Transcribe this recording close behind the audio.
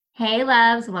Hey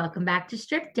loves, welcome back to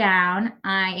Strip Down.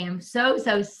 I am so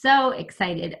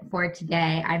excited for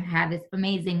today. I've had this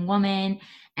amazing woman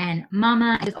and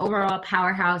mama, this overall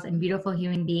powerhouse and beautiful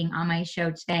human being on my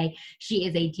show today. She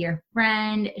is a dear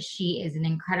friend. She is an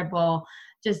incredible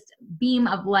just beam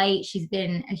of light. She's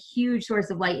been a huge source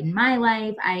of light in my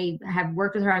life. I have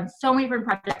worked with her on so many different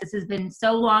projects. This has been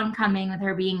so long coming with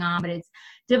her being on, but it's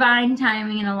divine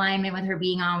timing and alignment with her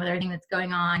being on, with everything that's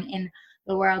going on in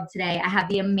the world today. I have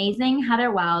the amazing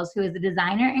Heather Wells, who is the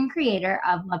designer and creator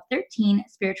of Love 13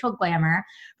 Spiritual Glamour.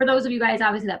 For those of you guys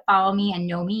obviously that follow me and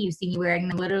know me, you see me wearing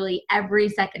them literally every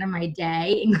second of my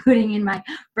day, including in my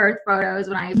birth photos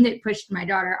when I pushed my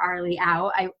daughter Arlie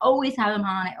out. I always have them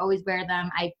on. I always wear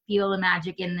them. I feel the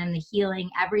magic in them, the healing,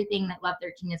 everything that Love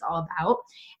 13 is all about.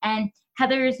 And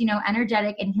Heather's,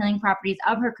 energetic and healing properties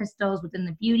of her crystals within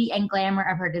the beauty and glamour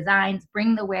of her designs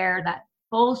bring the wearer that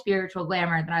full spiritual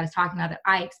glamour that I was talking about that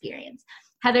I experienced.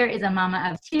 Heather is a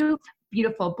mama of two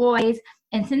beautiful boys,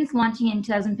 and since launching in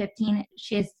 2015,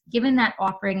 she has given that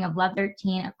offering of Love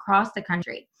 13 across the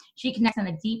country. She connects on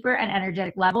a deeper and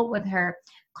energetic level with her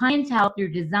clientele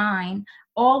through design,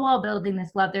 all while building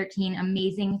this Love 13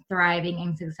 amazing, thriving,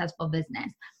 and successful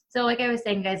business. So like I was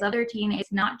saying, guys, Love 13,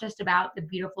 it's not just about the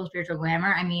beautiful spiritual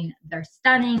glamour. I mean, they're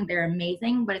stunning, they're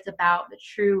amazing, but it's about the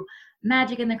true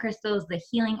magic in the crystals, the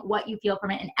healing, what you feel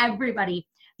from it. And everybody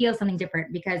feels something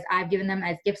different because I've given them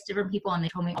as gifts to different people and they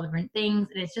told me all different things.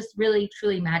 And it's just really,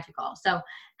 truly magical. So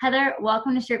Heather,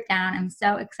 welcome to Strip Down. I'm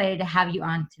so excited to have you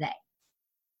on today.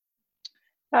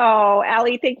 Oh,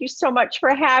 Allie, thank you so much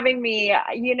for having me.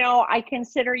 I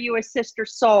consider you a sister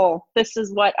soul. This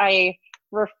is what I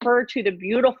refer to the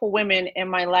beautiful women in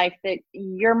my life, that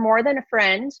you're more than a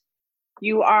friend.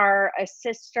 You are a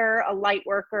sister, a light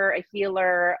worker, a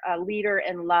healer, a leader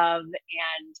in love.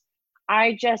 And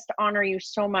I just honor you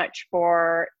so much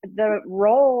for the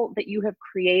role that you have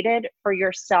created for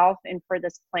yourself and for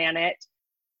this planet.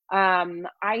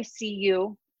 I see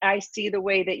you. I see the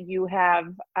way that you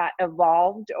have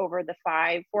evolved over the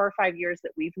 4 or 5 years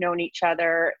that we've known each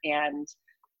other. And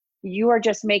you are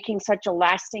just making such a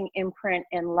lasting imprint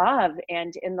in love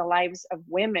and in the lives of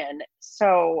women.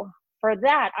 So for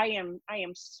that, I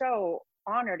am so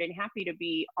honored and happy to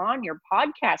be on your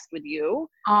podcast with you.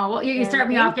 Oh, well, you start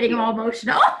me off getting all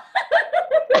emotional.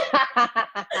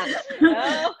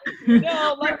 No,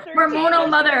 hormonal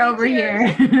mother over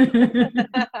here.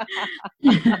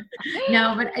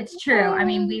 No, but it's true. I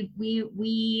mean,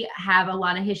 we have a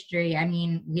lot of history. I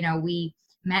mean, we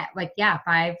met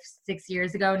 5-6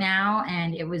 years ago now,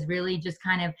 and it was really just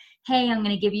kind of, hey, I'm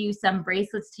going to give you some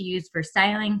bracelets to use for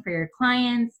styling for your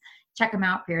clients. Check them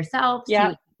out for yourself. See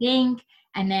what you think.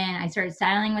 And then I started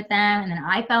styling with them, and then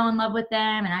I fell in love with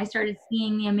them, and I started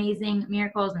seeing the amazing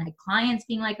miracles, and I had clients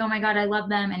being like, oh my God, I love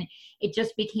them. And it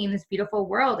just became this beautiful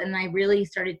world. And I really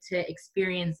started to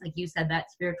experience, like you said,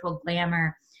 that spiritual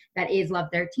glamour that is Love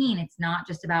 13. It's not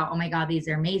just about, oh my God, these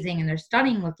are amazing and they're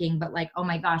stunning looking, but like, oh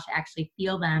my gosh, I actually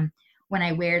feel them when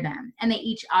I wear them. And they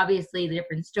each, obviously, the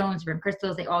different stones, different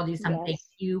crystals, they all do something. Yes.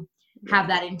 You have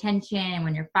that intention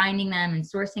when you're finding them and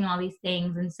sourcing all these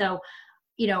things. And so,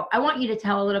 I want you to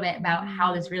tell a little bit about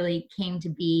how this really came to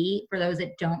be for those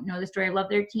that don't know the story of Love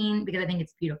 13, because I think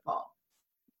it's beautiful.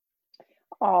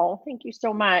 Oh, thank you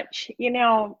so much.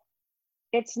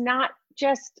 It's not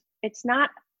just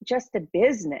a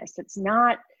business. It's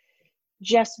not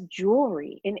just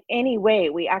jewelry in any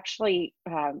way. We actually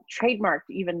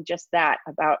trademarked even just that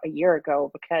about a year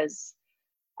ago, because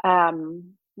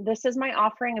this is my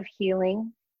offering of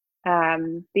healing.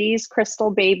 These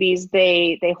crystal babies,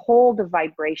 they hold a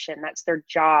vibration. That's their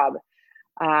job.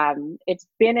 It's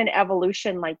been an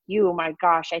evolution, like you, my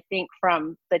gosh, I think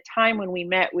from the time when we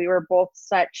met, we were both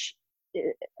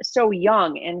so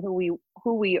young and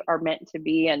who we are meant to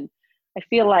be. And I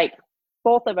feel like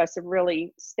both of us have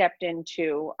really stepped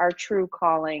into our true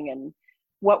calling and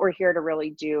what we're here to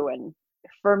really do. And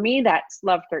for me, that's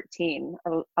Love 13.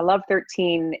 Love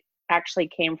 13 actually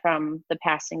came from the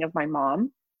passing of my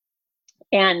mom.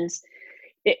 And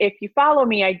if you follow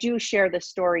me, I do share the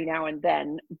story now and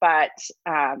then, but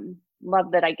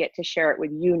love that I get to share it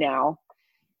with you now.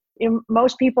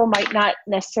 Most people might not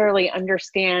necessarily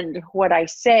understand what I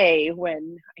say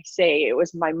when I say it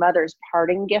was my mother's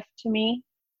parting gift to me.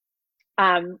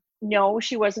 No,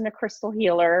 she wasn't a crystal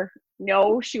healer.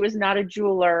 No, she was not a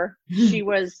jeweler. She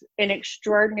was an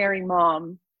extraordinary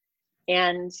mom.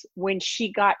 And when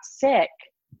she got sick,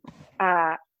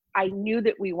 I knew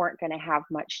that we weren't going to have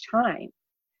much time.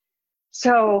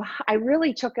 So I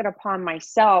really took it upon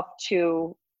myself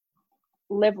to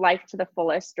live life to the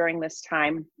fullest during this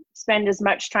time, spend as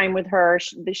much time with her.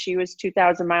 She was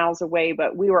 2,000 miles away,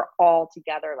 but we were all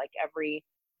together like every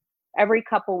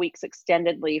couple weeks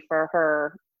extendedly for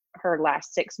her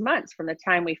last 6 months from the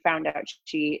time we found out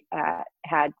she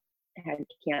had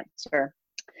cancer.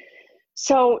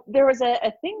 So there was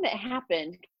a thing that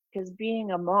happened, because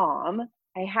being a mom,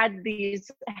 I have these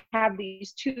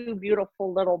two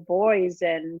beautiful little boys,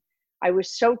 and I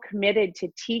was so committed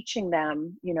to teaching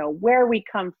them, where we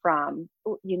come from,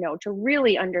 to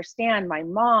really understand my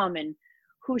mom and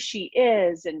who she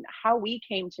is and how we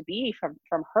came to be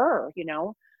from her,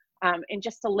 and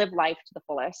just to live life to the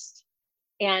fullest.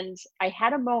 And I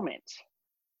had a moment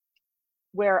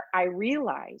where I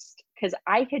realized, because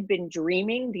I had been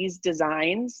dreaming these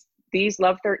designs, these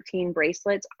Love 13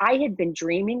 bracelets, I had been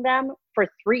dreaming them for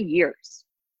 3 years.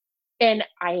 And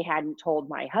I hadn't told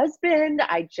my husband.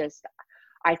 I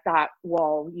thought,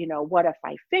 well, what if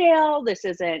I fail? This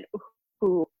isn't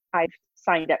who I've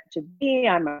signed up to be.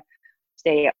 I'm a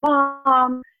stay-at-home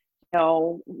mom.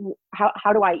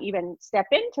 How do I even step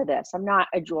into this? I'm not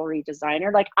a jewelry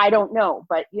designer. Like, I don't know.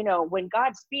 But, when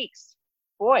God speaks,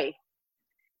 boy,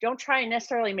 don't try and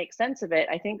necessarily make sense of it.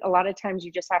 I think a lot of times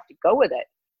you just have to go with it.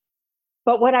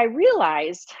 But what I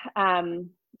realized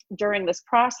during this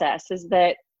process is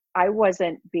that I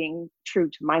wasn't being true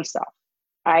to myself.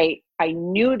 I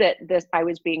knew that I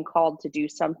was being called to do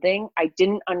something. I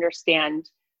didn't understand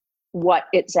what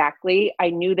exactly. I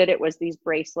knew that it was these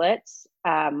bracelets.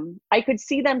 I could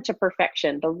see them to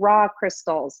perfection, the raw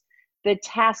crystals, the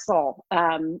tassel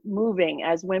moving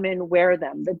as women wear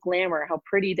them, the glamour, how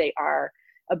pretty they are,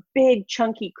 a big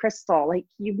chunky crystal. Like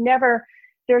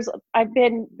there's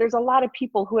a lot of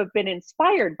people who have been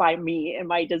inspired by me and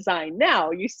my design.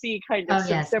 Now you see kind of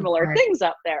some similar things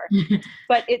up there,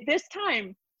 but at this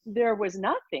time there was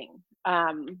nothing.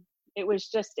 It was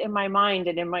just in my mind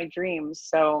and in my dreams.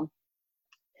 So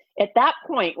at that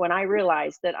point, when I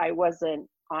realized that I wasn't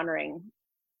honoring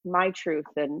my truth,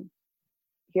 and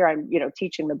here I'm,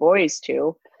 teaching the boys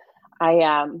to,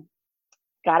 I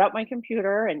got out my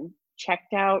computer and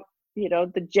checked out,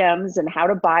 the gems and how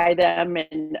to buy them.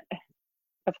 And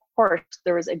of course,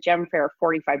 there was a gem fair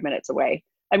 45 minutes away.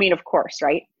 I mean, of course,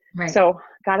 right? Right. So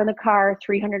got in the car,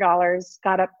 $300,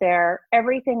 got up there,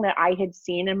 everything that I had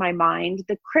seen in my mind,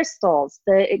 the crystals,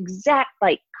 the exact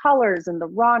colors and the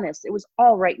rawness, it was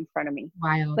all right in front of me.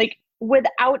 Wild. Like,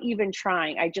 without even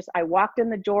trying, I walked in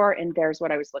the door and there's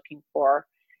what I was looking for.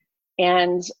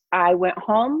 And I went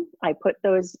home, I put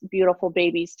those beautiful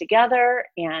babies together,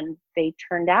 and they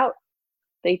turned out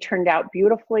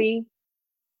beautifully.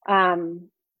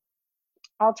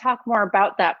 I'll talk more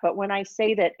about that, but when I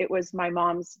say that it was my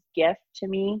mom's gift to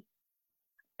me,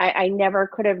 I never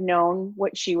could have known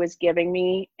what she was giving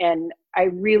me. And I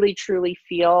really, truly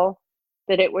feel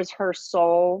that it was her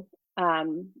soul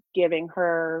giving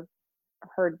her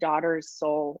daughter's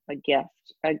soul a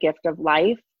gift of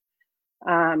life,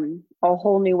 a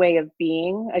whole new way of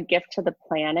being, a gift to the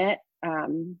planet.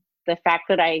 The fact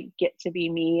that I get to be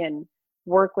me and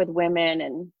work with women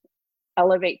and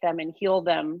elevate them and heal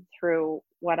them through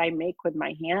what I make with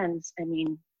my hands. I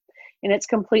mean, and it's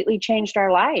completely changed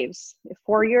our lives.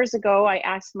 4 years ago, I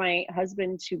asked my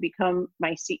husband to become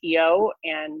my CEO,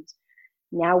 and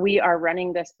now we are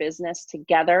running this business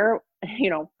together,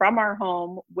 from our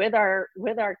home with our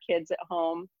kids at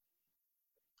home.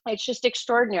 It's just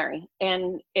extraordinary.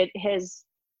 And it has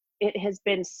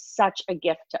been such a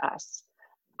gift to us.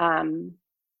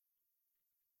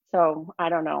 So I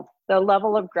don't know, the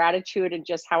level of gratitude and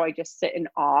just how I just sit in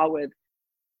awe with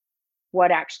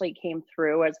what actually came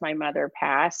through as my mother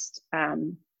passed.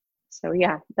 So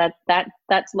yeah,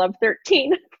 that's Love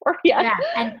 13 for you. Yeah,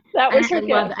 and that was her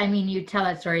gift. I mean, you tell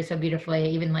that story so beautifully,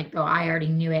 even though I already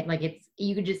knew it,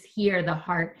 you could just hear the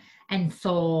heart and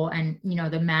soul and,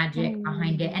 the magic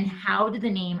behind it. And how did the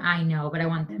name, I know, but I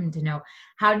want them to know,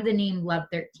 how did the name Love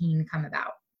 13 come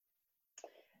about?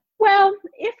 Well,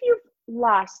 if you've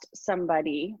lost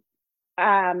somebody,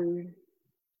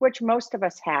 which most of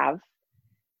us have,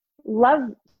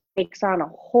 love takes on a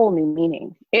whole new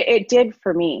meaning. It did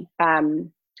for me.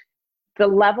 The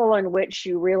level in which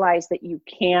you realize that you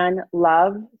can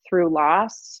love through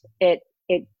loss,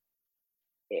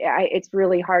 it's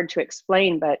really hard to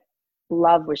explain, but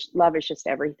love is just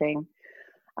everything.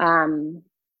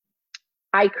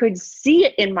 I could see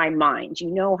it in my mind.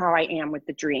 You know how I am with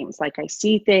the dreams. Like, I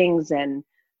see things and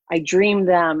I dream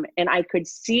them, and I could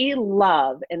see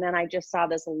love. And then I just saw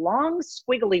this long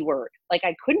squiggly word. Like,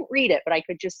 I couldn't read it, but I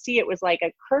could just see it was like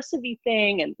a cursive-y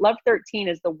thing. And Love 13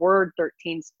 is the word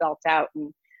 13 spelt out.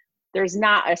 And there's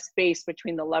not a space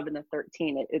between the love and the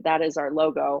 13. That is our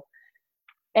logo.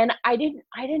 And I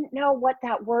didn't know what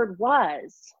that word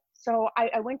was. So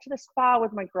I went to the spa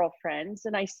with my girlfriends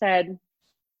and I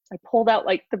pulled out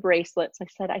like the bracelets. I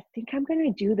said, I think I'm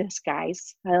going to do this,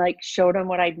 guys. I like showed them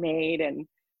what I'd made. And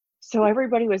so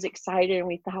everybody was excited and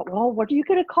we thought, well, what are you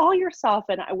going to call yourself?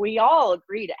 And we all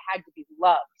agreed it had to be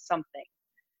love something.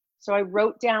 So I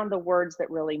wrote down the words that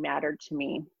really mattered to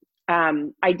me.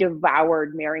 I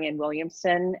devoured Marianne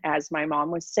Williamson as my mom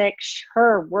was sick.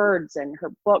 Her words and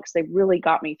her books, they really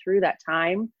got me through that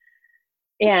time.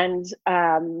 And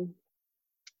I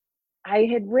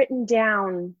had written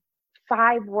down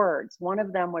 5 words. One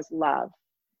of them was love,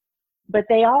 but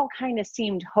they all kind of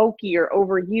seemed hokey or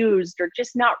overused or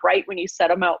just not right when you said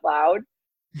them out loud.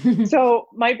 So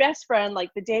my best friend, like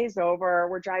the day's over,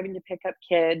 we're driving to pick up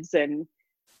kids, and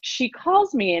she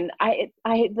calls me, and I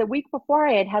the week before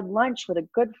I had lunch with a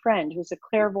good friend who's a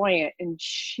clairvoyant, and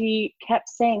she kept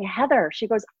saying, Heather, she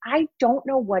goes, I don't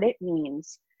know what it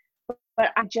means,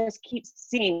 but I just keep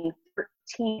seeing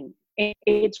 13.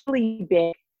 It's really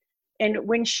big. And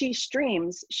when she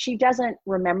streams, she doesn't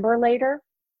remember later,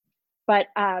 but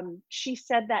she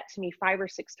said that to me 5 or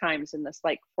 6 times in this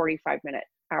like 45-minute,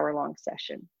 hour-long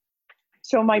session.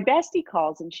 So my bestie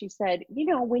calls and she said, you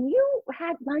know, when you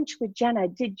had lunch with Jenna,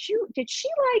 did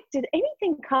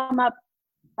anything come up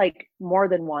like more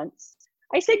than once?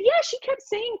 I said, yeah, she kept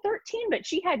saying 13, but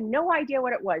she had no idea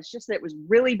what it was, just that it was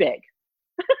really big.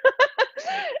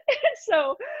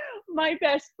 So my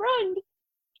best friend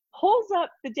pulls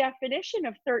up the definition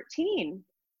of 13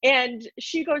 and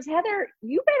she goes, Heather,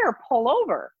 you better pull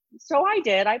over. So I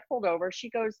did. I pulled over. She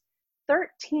goes,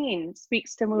 13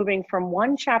 speaks to moving from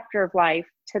one chapter of life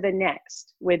to the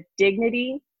next with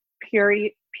dignity,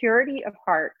 purity of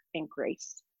heart, and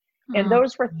grace. And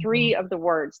those were 3 of the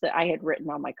words that I had written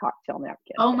on my cocktail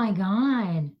napkin. Oh my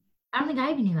God. I don't think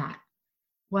I even knew that.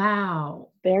 Wow.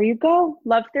 There you go.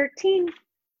 Love 13.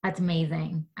 That's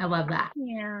amazing. I love that.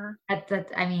 Yeah.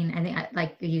 That's, I mean, I think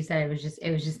like you said, it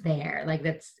was just there. Like,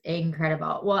 that's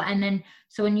incredible. Well, and then,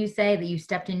 so when you say that you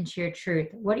stepped into your truth,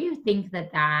 what do you think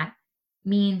that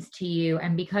means to you?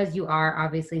 And because you are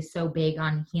obviously so big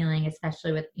on healing,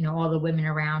 especially with, you know, all the women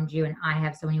around you, and I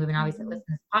have so many women obviously listen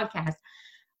to this podcast,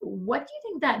 what do you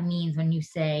think that means when you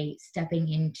say stepping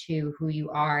into who you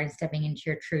are and stepping into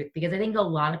your truth? Because I think a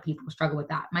lot of people struggle with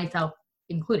that, myself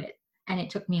included. And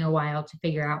it took me a while to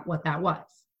figure out what that was.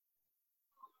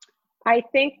 I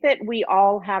think that we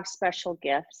all have special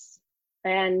gifts.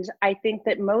 And I think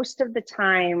that most of the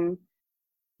time,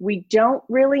 we don't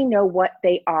really know what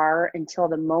they are until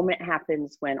the moment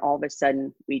happens when all of a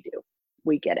sudden we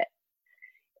get it.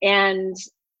 And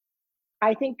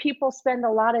I think people spend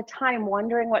a lot of time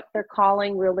wondering what their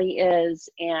calling really is.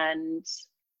 And,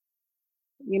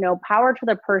 you know, power to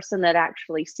the person that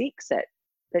actually seeks it,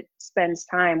 that spends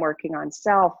time working on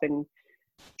self and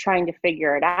trying to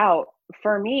figure it out.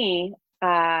 For me,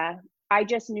 I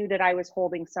just knew that I was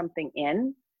holding something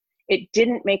in. It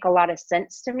didn't make a lot of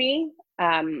sense to me,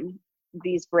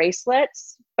 these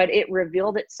bracelets, but it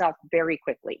revealed itself very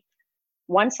quickly.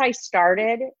 Once I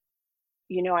started,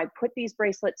 you know, I put these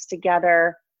bracelets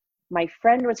together. My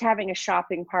friend was having a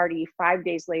shopping party 5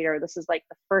 days later. This is like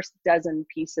the first dozen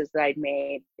pieces that I'd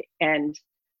made. And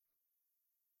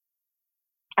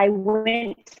I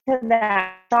went to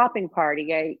that shopping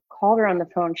party. I called her on the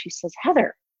phone. She says,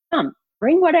 Heather, come,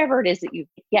 bring whatever it is that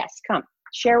yes, come,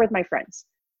 share with my friends.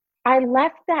 I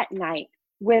left that night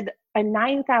with a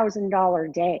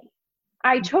 $9,000 day.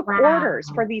 I took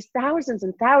orders for these thousands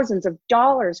and thousands of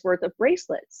dollars worth of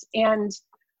bracelets. And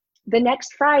the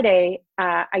next Friday,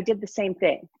 I did the same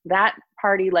thing. That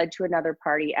party led to another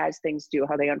party, as things do,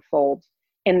 how they unfold.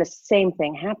 And the same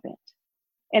thing happened.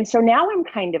 And so now I'm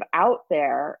kind of out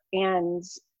there. And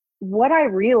what I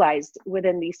realized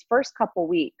within these first couple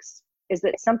weeks is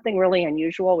that something really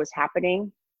unusual was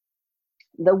happening.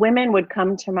 The women would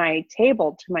come to my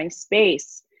table, to my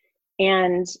space,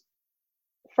 and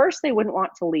first they wouldn't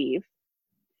want to leave.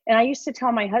 And I used to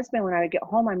tell my husband when I would get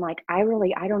home, I'm like, I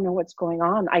don't know what's going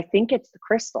on. I think it's the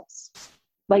crystals.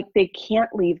 Like, they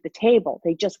can't leave the table.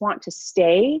 They just want to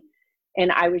stay. And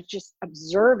I was just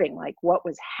observing like what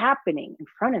was happening in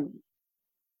front of me.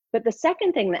 But the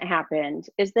second thing that happened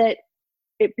is that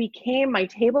my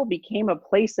table became a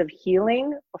place of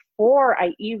healing before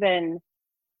I even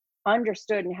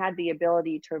understood and had the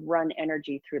ability to run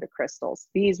energy through the crystals.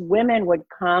 These women would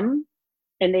come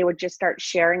and they would just start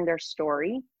sharing their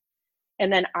story.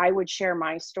 And then I would share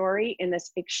my story, and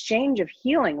this exchange of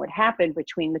healing would happen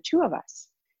between the two of us.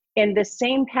 And the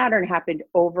same pattern happened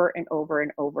over and over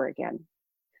and over again.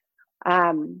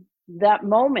 That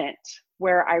moment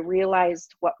where I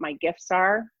realized what my gifts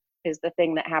are is the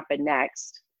thing that happened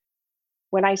next.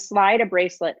 When I slide a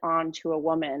bracelet onto a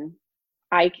woman,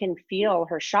 I can feel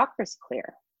her chakras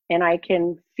clear, and I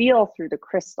can feel through the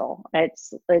crystal.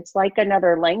 It's like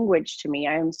another language to me.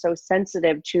 I am so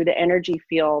sensitive to the energy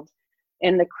field,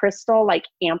 and the crystal like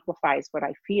amplifies what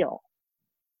I feel.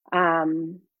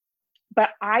 But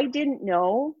I didn't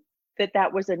know that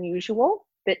that was unusual,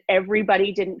 that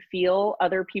everybody didn't feel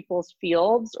other people's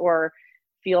fields or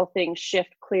feel things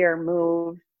shift, clear,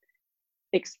 move,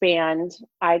 expand.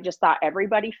 I just thought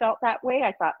everybody felt that way.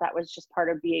 I thought that was just part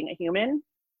of being a human.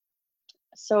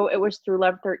 So it was through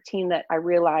Love 13 that I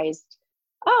realized,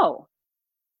 oh,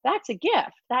 that's a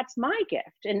gift. That's my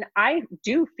gift. And I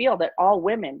do feel that all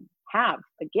women have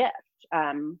a gift.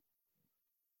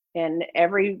 And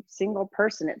every single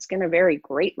person, it's going to vary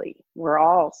greatly. We're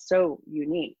all so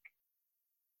unique.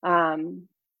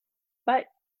 But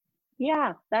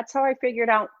yeah, that's how I figured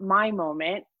out my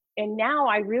moment. And now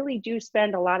I really do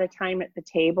spend a lot of time at the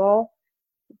table.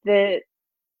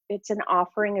 It's an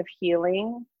offering of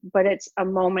healing, but it's a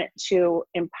moment to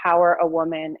empower a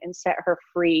woman and set her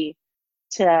free,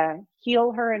 to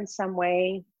heal her in some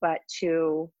way, but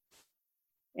to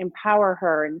empower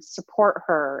her and support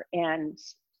her and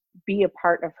be a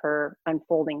part of her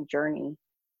unfolding journey.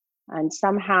 And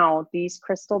somehow these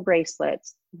crystal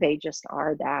bracelets, they just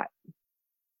are that.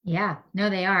 Yeah, no,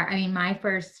 they are. I mean, my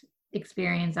first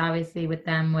experience obviously with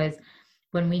them was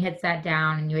when we had sat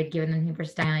down and you had given them for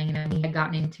styling, and we had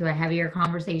gotten into a heavier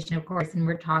conversation, of course, and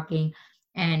we're talking,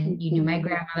 and you knew my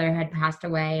grandmother had passed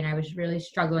away, and I was really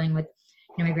struggling with,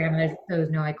 my grandmother, those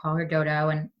know I call her Dodo,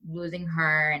 and losing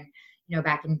her, and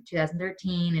back in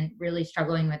 2013, and really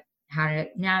struggling with how to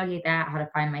navigate that, how to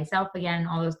find myself again,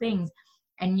 all those things.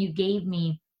 And you gave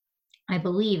me, I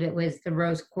believe it was the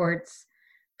rose quartz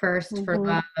first for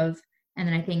love, and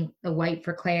then I think the white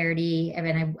for clarity,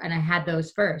 and I had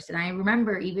those first. And I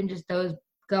remember even just those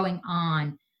going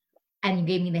on, and you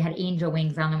gave me, they had angel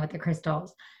wings on them with the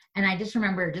crystals. And I just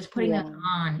remember just putting them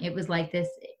on. It was like this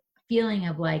feeling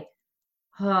of like,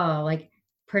 oh, like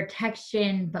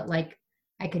protection, but like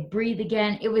I could breathe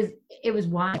again. It was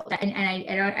wild. And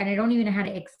I don't even know how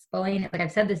to explain it. Like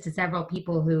I've said this to several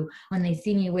people who, when they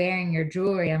see me wearing your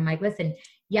jewelry, I'm like, listen,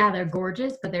 yeah, they're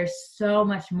gorgeous, but there's so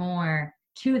much more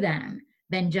to them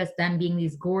than just them being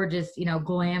these gorgeous,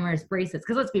 glamorous bracelets.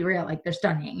 Because let's be real, like they're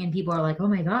stunning, and people are like, "Oh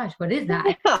my gosh, what is that?"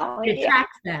 It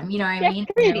attracts them. You know what I mean?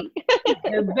 Pretty.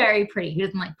 They're very pretty. Who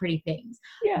doesn't like pretty things?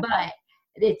 Yeah. But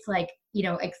it's like,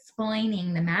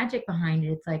 explaining the magic behind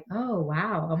it. It's like, oh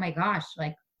wow, oh my gosh,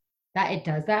 like that it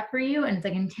does that for you. And it's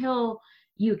like until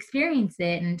you experience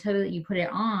it and until you put it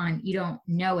on, you don't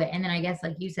know it. And then I guess,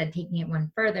 like you said, taking it one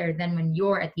further, then when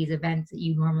you're at these events that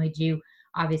you normally do,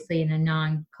 obviously in a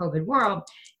non-COVID world,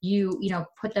 you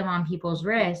put them on people's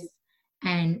wrists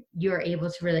and you're able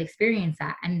to really experience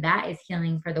that. And that is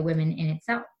healing for the women in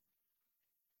itself.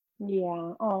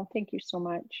 Yeah. Oh, thank you so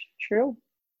much. True.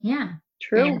 Yeah.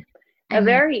 True. A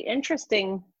very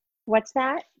interesting, what's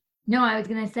that? No, I was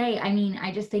going to say, I mean,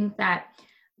 I just think that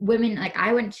women, like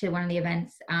I went to one of the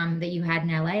events that you had in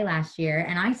LA last year,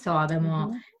 and I saw them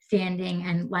all standing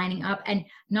and lining up, and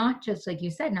not just, like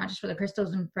you said, not just for the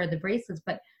crystals and for the bracelets,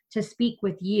 but to speak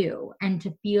with you and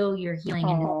to feel your healing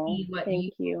and to see what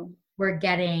you were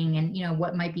getting, and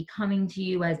what might be coming to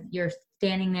you as you're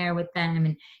standing there with them,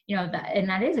 and and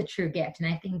that is a true gift.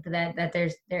 And I think that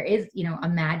there is a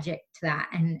magic to that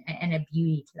and a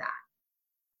beauty to that.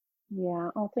 Yeah.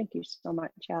 Oh, thank you so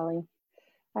much, Allie.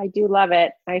 I do love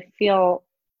it. I feel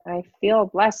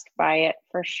blessed by it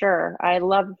for sure. I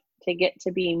love to get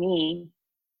to be me.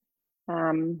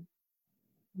 And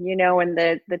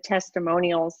the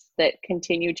testimonials that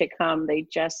continue to come,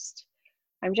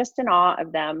 I'm just in awe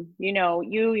of them.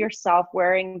 You yourself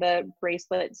wearing the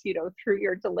bracelets, through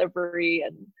your delivery,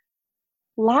 and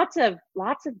lots of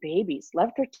babies. Love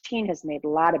 13 has made a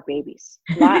lot of babies.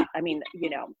 I mean,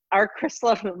 our crystal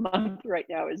of the month right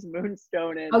now is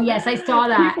Moonstone. And oh yes, I saw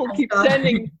that. People keep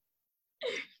sending,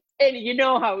 and you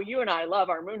know how you and I love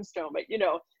our Moonstone, but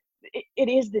it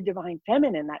is the divine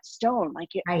feminine, that stone. Like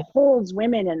it holds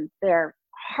women in their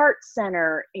heart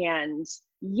center, and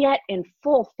yet in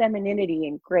full femininity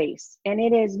and grace. And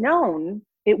it is known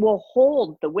it will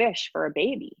hold the wish for a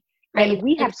baby. Right. And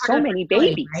we have so many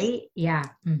babies. Right? Yeah.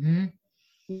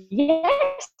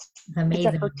 Yes. It's amazing.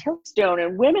 It's a fertility stone,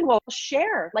 and women will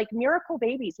share like miracle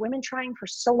babies, women trying for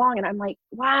so long. And I'm like,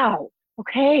 wow,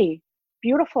 okay,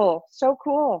 beautiful, so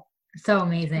cool. So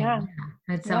amazing. Yeah.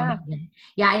 That's so amazing.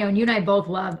 Yeah, I know. And you and I both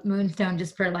love Moonstone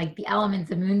just for like the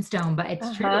elements of Moonstone, but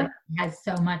it's true. It has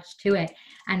so much to it.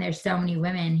 And there's so many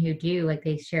women who do, like,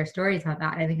 they share stories about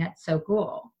that. I think that's so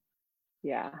cool.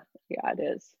 Yeah. Yeah, it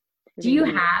is. Do Pretty you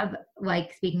neat. have,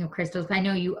 like, speaking of crystals, I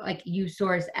know you, like, you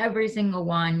source every single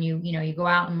one. You know, you go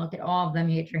out and look at all of them,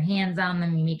 you get your hands on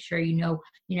them, you make sure you know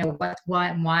what's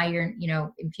what and why you're, you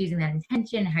know, infusing that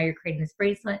intention, how you're creating this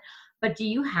bracelet. But do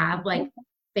you have like Mhm.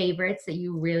 favorites that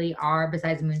you really are,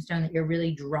 besides Moonstone, that you're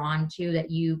really drawn to, that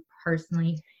you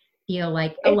personally feel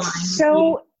like align It's with you?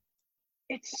 so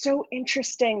it's so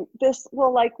interesting. This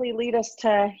will likely lead us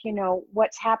to,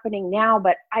 what's happening now,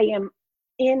 but I am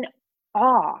in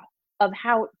awe of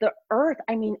how the earth,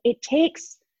 I mean, it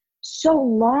takes so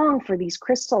long for these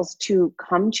crystals to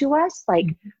come to us, like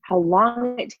Mhm. how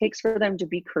long it takes for them to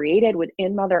be created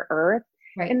within Mother Earth.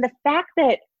 Right. And the fact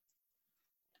that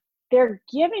they're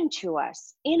given to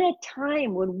us in a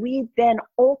time when we then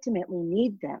ultimately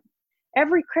need them.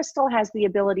 Every crystal has the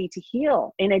ability to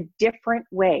heal in a different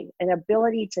way, an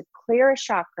ability to clear a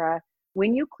chakra.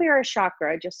 When you clear a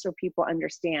chakra, just so people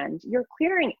understand, you're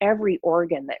clearing every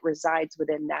organ that resides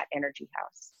within that energy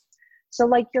house. So,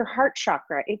 like your heart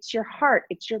chakra, it's your heart,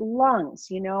 it's your lungs,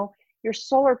 your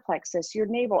solar plexus, your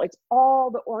navel, it's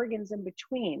all the organs in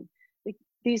between.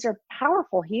 These are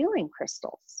powerful healing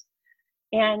crystals.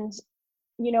 And,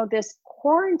 this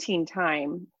quarantine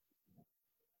time,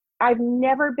 I've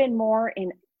never been more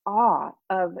in awe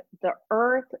of the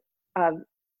earth, of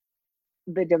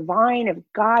the divine, of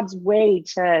God's way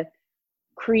to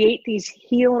create these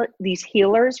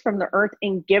healers from the earth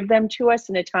and give them to us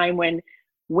in a time when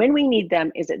we need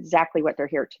them is exactly what they're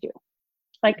here to do.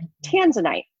 Like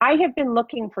Tanzanite. I have been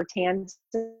looking for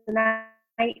Tanzanite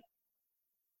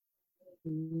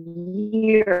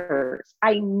years.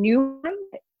 I knew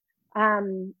it.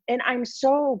 And I'm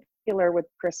so particular with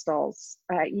crystals.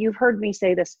 You've heard me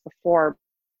say this before.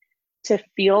 To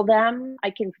feel them, I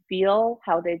can feel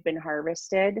how they've been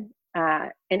harvested.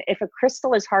 And if a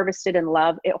crystal is harvested in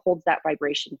love, it holds that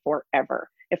vibration forever.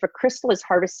 If a crystal is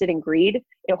harvested in greed,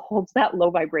 it holds that low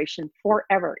vibration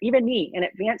forever. Even me, an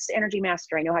advanced energy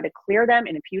master, I know how to clear them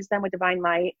and infuse them with divine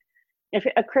light. If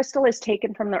a crystal is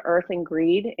taken from the earth in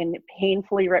greed and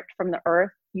painfully ripped from the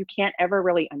earth, you can't ever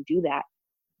really undo that.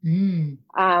 Mm.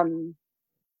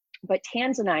 But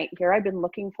Tanzanite, here I've been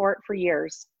looking for it for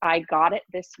years. I got it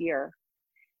this year.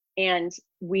 And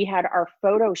we had our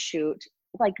photo shoot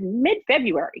like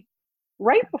mid-February,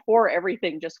 right before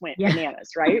everything just went Yeah.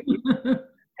 bananas, right?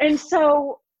 And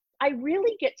so I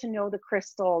really get to know the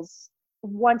crystals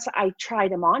once I try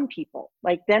them on people.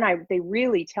 Like then they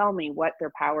really tell me what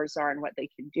their powers are and what they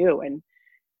can do. And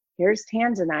here's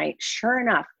Tanzanite. Sure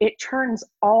enough, it turns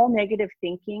all negative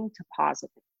thinking to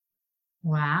positive.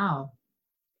 Wow.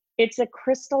 It's a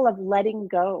crystal of letting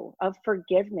go, of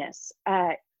forgiveness.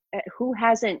 Who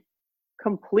hasn't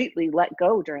completely let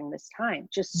go during this time?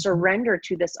 Just surrender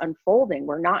to this unfolding.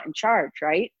 We're not in charge,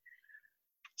 right?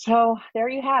 So there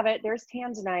you have it. There's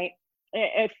Tanzanite.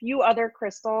 A few other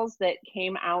crystals that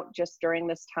came out just during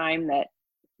this time that,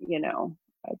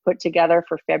 I put together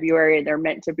for February. They're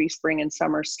meant to be spring and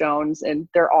summer stones, and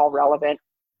they're all relevant.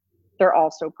 They're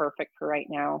all so perfect for right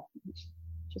now. It's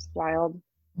just wild.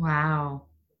 Wow.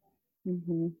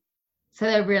 Mm-hmm. So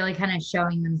they're really kind of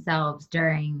showing themselves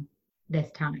during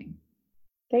this time.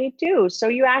 They do. So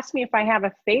you asked me if I have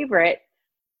a favorite.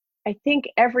 I think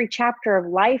every chapter of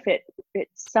life,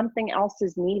 it's something else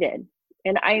is needed.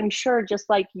 And I am sure just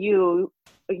like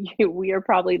we are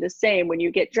probably the same. When you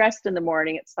get dressed in the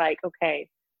morning, it's like, okay,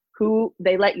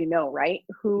 they let you know, right?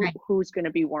 Right. Who's going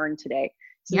to be worn today.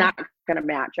 It's Yeah. not going to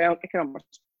match. I can almost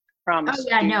Oh promise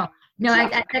yeah, you no, it's it's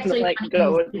not going to actually like funny when go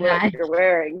you with say what that. you're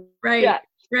wearing. Right, Yeah.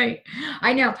 right.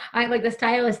 I know. I like the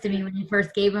stylist to me when he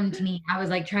first gave them to me. I was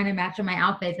like trying to match on my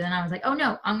outfits, and then I was like, oh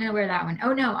no, I'm gonna wear that one.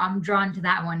 Oh no, I'm drawn to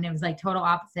that one. And it was like total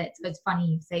opposite. So it's funny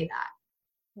you say that.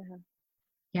 Yeah.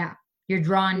 Yeah, you're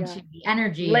drawn Yeah. to the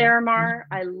energy of. Larimar.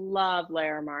 I love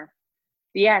Larimar.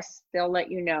 Yes, they'll let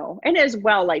you know. And as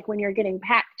well, like when you're getting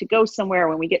packed to go somewhere,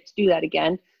 when we get to do that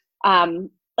again,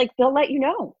 like they'll let you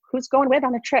know who's going with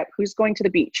on the trip, who's going to the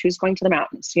beach, who's going to the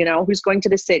mountains, who's going to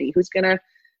the city, who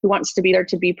wants to be there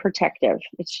to be protective.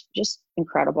 It's just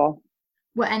incredible.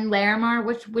 Well, and Larimar,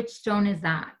 which stone is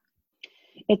that?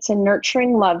 It's a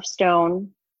nurturing love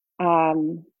stone.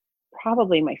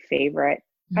 Probably my favorite.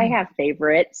 I Mm. have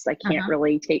favorites. I can't Uh-huh.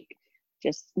 really take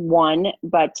just one,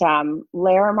 but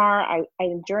Larimar,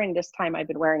 I during this time I've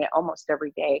been wearing it almost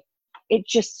every day. It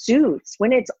just soothes.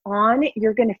 When it's on,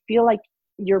 you're going to feel like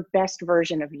your best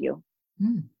version of you.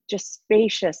 Mm. Just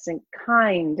spacious and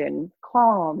kind and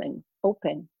calm and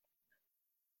open.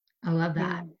 I love Yeah.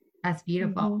 that. That's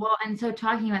beautiful. Mm-hmm. Well, and so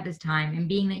talking about this time and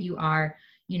being that you are,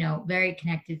 you know, very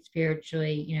connected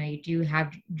spiritually, you know, you do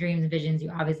have dreams and visions,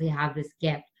 you obviously have this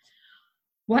gift.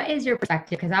 what is your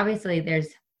perspective? Because obviously there's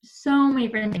so many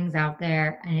different things out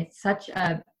there, and it's such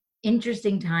a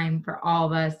interesting time for all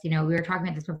of us. You know, we were talking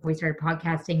about this before we started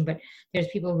podcasting, but there's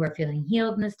people who are feeling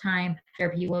healed in this time. There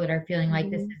are people that are feeling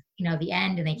like this is, you know, the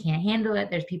end and they can't handle it.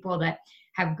 There's people that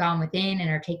have gone within and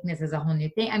are taking this as a whole new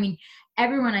thing. I mean,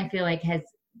 everyone I feel like has,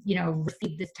 you know,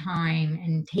 received this time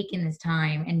and taken this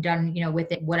time and done, you know,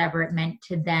 with it whatever it meant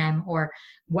to them or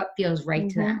what feels right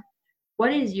to them.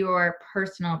 What is your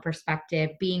personal perspective,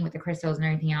 being with the crystals and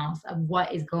everything else, of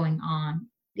what is going on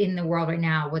in the world right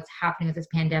now? What's happening with this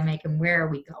pandemic and where are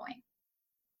we going?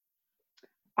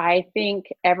 I think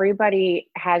everybody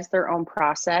has their own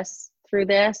process through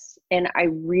this, and I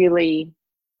really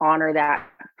honor that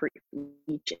for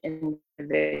each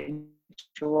individual.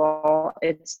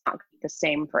 It's not the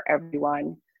same for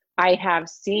everyone. I have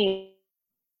seen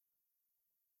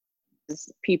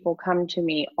people come to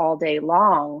me all day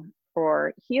long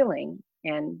for healing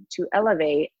and to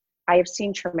elevate. I have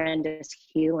seen tremendous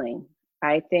healing.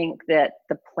 I think that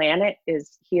the planet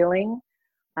is healing.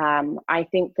 I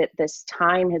think that this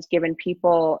time has given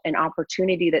people an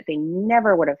opportunity that they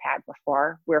never would have had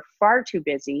before. We're far too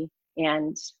busy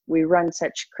and we run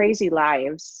such crazy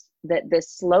lives that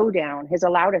this slowdown has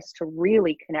allowed us to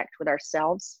really connect with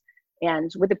ourselves and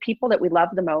with the people that we love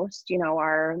the most, you know,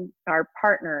 our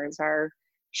partners, our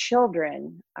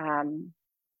children,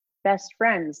 best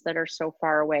friends that are so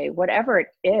far away, whatever it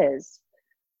is,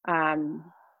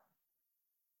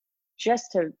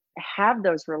 just to have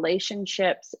those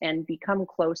relationships and become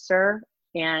closer.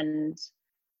 And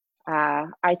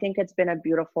I think it's been a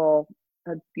beautiful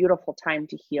time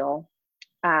to heal.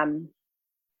 I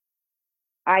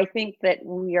think that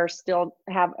we are still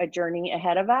have a journey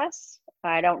ahead of us.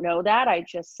 I don't know that, I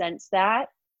just sense that.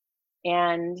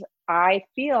 And I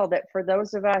feel that for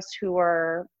those of us who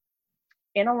are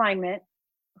in alignment,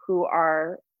 who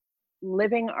are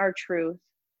living our truth,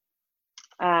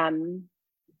 and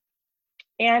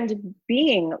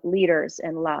being leaders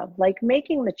in love, like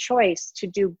making the choice to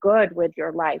do good with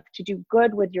your life, to do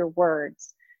good with your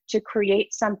words, to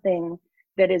create something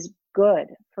that is good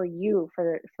for you,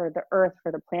 for the earth,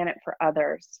 for the planet, for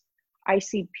others. I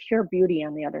see pure beauty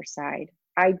on the other side.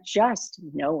 I just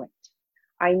know it.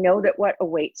 I know that what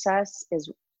awaits us is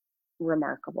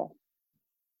remarkable.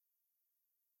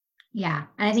 Yeah.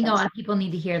 And I think a lot of people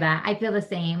need to hear that. I feel the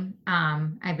same.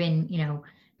 I've been, you know,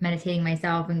 meditating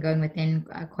myself and going within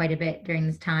quite a bit during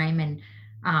this time. And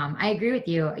I agree with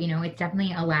you. You know, it's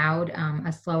definitely allowed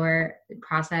a slower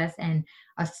process and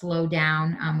a slow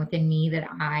down within me that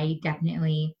I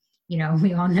definitely, you know,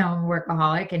 we all know I'm a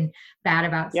workaholic and bad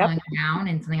about slowing down,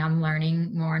 and something I'm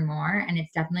learning more and more. And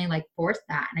it's definitely like forced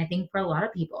that. And I think for a lot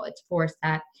of people, it's forced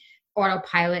that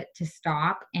autopilot to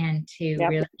stop and to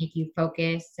really make you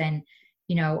focus and,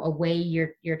 you know, away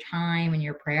your time and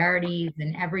your priorities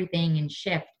and everything and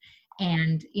shift.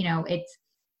 And, you know,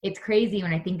 it's crazy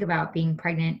when I think about being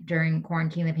pregnant during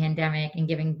quarantine, the pandemic, and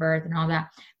giving birth and all that.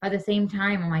 But at the same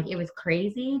time, I'm like, it was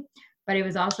crazy, but it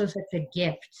was also such a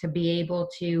gift to be able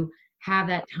to have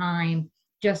that time,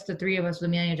 just the three of us,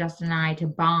 Amelia, Justin, and I, to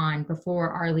bond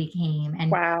before Arlie came.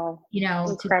 And, you know,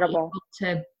 incredible.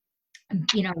 to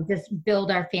you know, just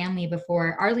build our family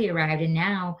before Arlie arrived. And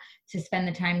now to spend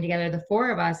the time together, the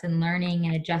four of us, and learning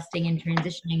and adjusting and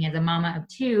transitioning as a mama of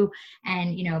two,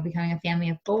 and, you know, becoming a family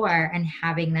of four, and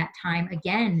having that time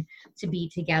again to be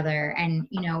together. And,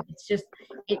 you know, it's just,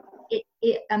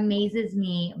 it amazes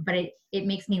me, but it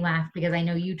makes me laugh, because I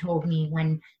know you told me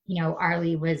when, you know,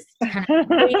 Arlie was kind of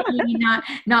waiting,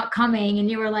 not coming, and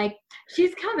you were like,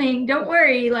 she's coming, don't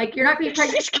worry, like, you're not being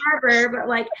pregnant forever, but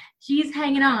like, she's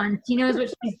hanging on, she knows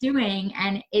what she's doing.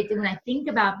 And when I think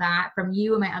about that from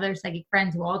you and my other psychic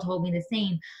friends who all told me the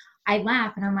same, I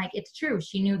laugh and I'm like, it's true.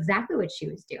 She knew exactly what she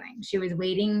was doing. She was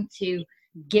waiting to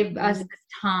give us this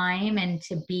time and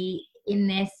to be in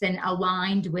this and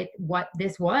aligned with what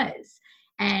this was.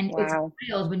 And it's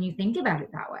wild when you think about it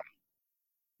that way.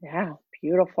 Yeah,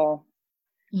 beautiful.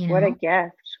 You know? What a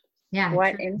gift. Yeah.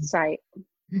 What insight.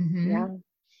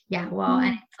 Yeah. Well,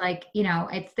 and it's like, you know,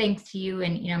 it's thanks to you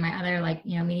and, you know, my other, like,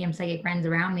 you know, medium psychic friends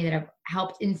around me that have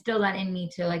helped instill that in me,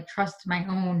 to like trust my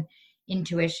own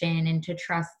intuition and to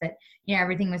trust that, you know,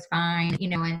 everything was fine, you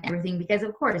know, and everything, because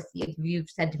of course you've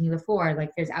said to me before,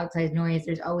 like, there's outside noise,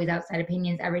 there's always outside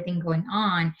opinions, everything going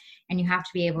on. And you have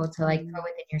to be able to like go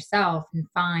within yourself and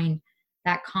find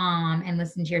that calm and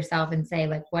listen to yourself and say,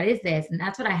 like, what is this? And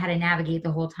that's what I had to navigate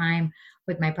the whole time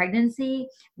with my pregnancy,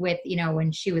 with, you know,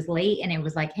 when she was late and it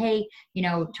was like, hey, you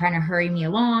know, trying to hurry me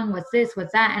along. What's this?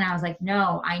 What's that? And I was like,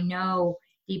 no, I know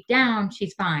deep down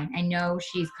she's fine. I know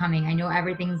she's coming. I know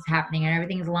everything's happening and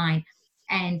everything's aligned.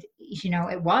 And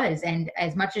it was. And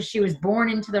as much as she was born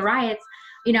into the riots,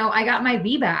 I got my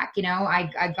V back.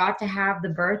 I got to have the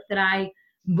birth that I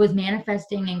was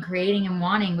manifesting and creating and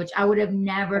wanting, which I would have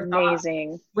never thought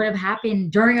Amazing. would have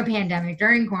happened during a pandemic,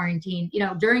 during quarantine,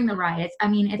 during the riots. I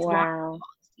mean, it's Wow.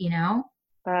 wild.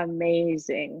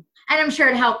 Amazing. And I'm sure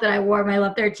it helped that I wore my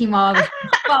Love 13 while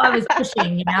I was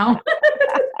pushing,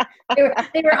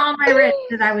 they were on my wrist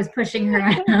as I was pushing her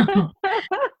out.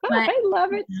 But, I love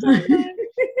it so much.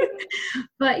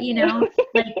 But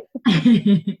like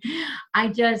I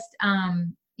just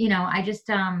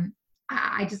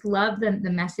I just love the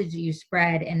message that you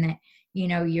spread, and that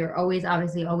you're always,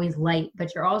 obviously always light,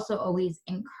 but you're also always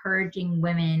encouraging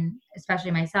women,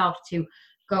 especially myself, to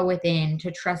go within,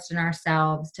 to trust in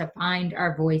ourselves, to find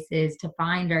our voices, to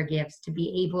find our gifts, to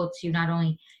be able to not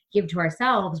only give to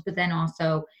ourselves, but then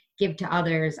also give to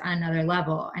others on another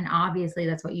level. And obviously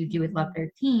that's what you do with Love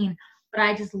 13. But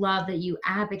I just love that you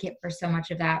advocate for so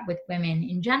much of that with women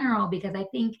in general, because I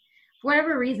think for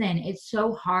whatever reason, it's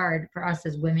so hard for us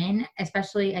as women,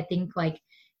 especially I think like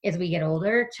as we get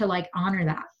older, to like honor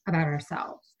that about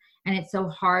ourselves. And it's so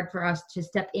hard for us to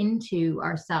step into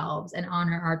ourselves and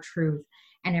honor our truth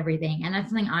and everything. And that's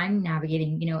something I'm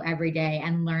navigating, every day,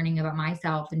 and learning about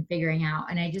myself and figuring out.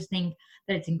 And I just think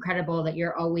that it's incredible that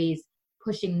you're always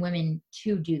pushing women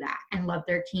to do that. And Love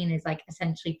 13 is like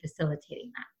essentially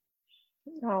facilitating that.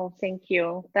 Oh, thank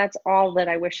you. That's all that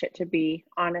I wish it to be,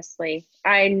 honestly.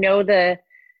 I know the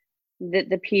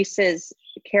pieces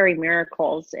carry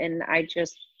miracles, and I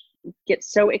just get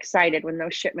so excited when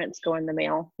those shipments go in the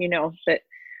mail, that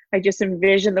I just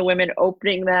envision the women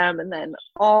opening them, and then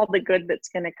all the good that's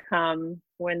going to come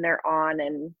when they're on.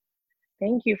 And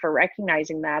thank you for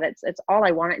recognizing that. It's all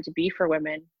I want it to be for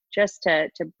women, just to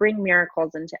bring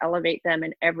miracles and to elevate them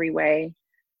in every way.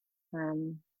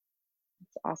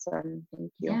 It's awesome.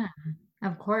 Thank you. Yeah,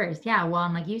 of course. Yeah. Well,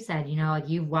 and like you said, like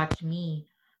you've watched me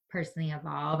personally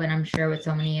evolve, and I'm sure with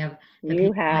so many of the You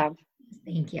people. have.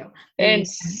 Thank you. In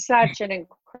such an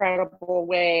incredible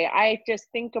way. I just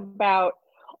think about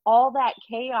all that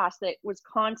chaos that was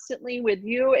constantly with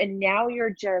you, and now you're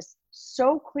just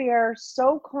so clear,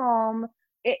 so calm,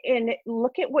 and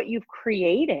look at what you've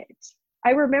created. I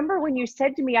remember when you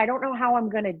said to me, I don't know how I'm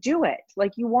going to do it.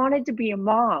 Like, you wanted to be a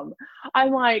mom.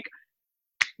 I'm like,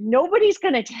 nobody's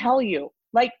going to tell you.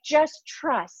 Like, just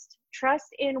trust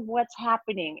in what's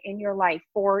happening in your life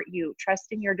for you. Trust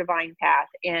in your divine path.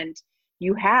 And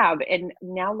you have. And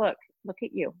now look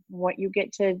at you, what you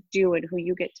get to do and who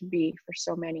you get to be for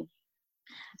so many.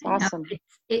 It's awesome.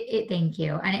 Thank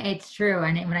you. And it's true.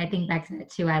 And when I think back to it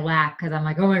too, I laugh, because I'm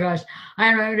like, oh my gosh, I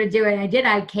don't know how to do it. And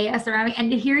I had chaos around me.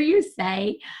 And to hear you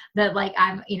say that, like,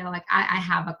 I'm, like I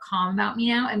have a calm about me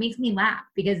now, it makes me laugh,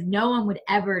 because no one would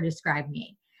ever describe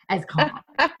me as calm.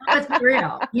 Let's be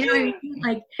real. You know what I mean?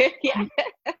 Like, yeah.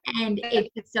 And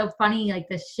it's so funny, like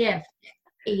the shift,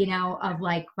 of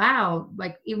like, wow,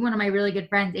 like even one of my really good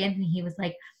friends, Anthony, he was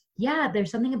like, yeah, there's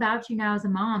something about you now as a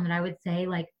mom. And I would say,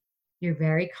 like, you're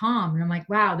very calm. And I'm like,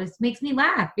 wow, this makes me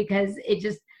laugh, because it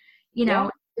just,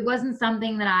 it wasn't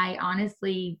something that I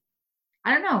honestly,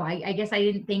 I don't know. I guess I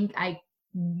didn't think I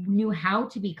knew how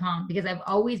to be calm, because I've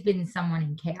always been someone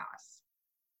in chaos.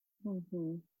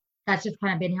 Mm-hmm. That's just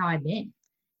kind of been how I've been,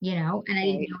 and I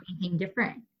didn't know anything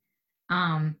different.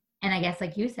 And I guess,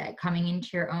 like you said, coming into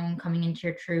your own, coming into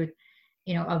your truth,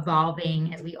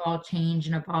 evolving as we all change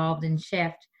and evolve and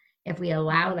shift. If we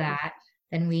allow that,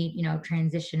 then we,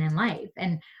 transition in life.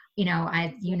 And, it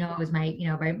was my,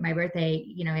 my birthday,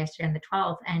 yesterday on the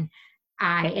 12th. And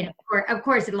and of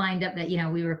course it lined up that,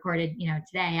 we recorded,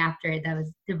 today after. That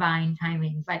was divine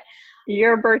timing. But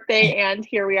your birthday, and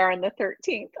here we are on the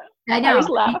 13th. I know. I always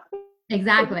laugh.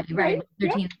 Exactly. Right.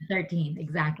 13th, Yep. 13th.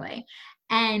 Exactly.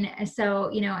 And so,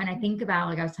 and I think about,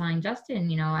 like I was telling Justin,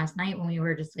 last night when we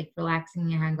were just like relaxing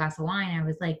and having a glass of wine, I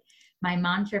was like, my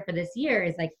mantra for this year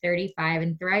is like 35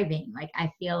 and thriving. Like,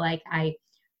 I feel like I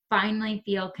finally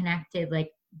feel connected,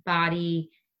 like body,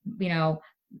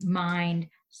 mind,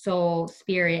 soul,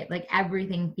 spirit, like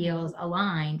everything feels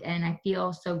aligned. And I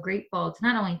feel so grateful to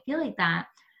not only feel like that,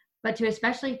 but to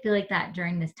especially feel like that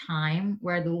during this time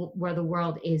where the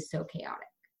world is so chaotic.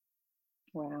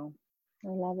 Wow. I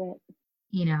love it.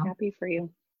 Happy for you.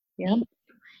 Yeah.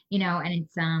 And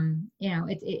it's,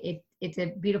 it's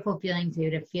a beautiful feeling too,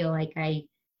 to feel like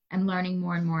I'm learning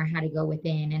more and more how to go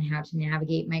within, and how to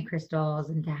navigate my crystals,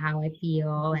 and to how I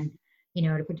feel, and,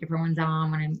 to put different ones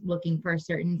on when I'm looking for a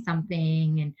certain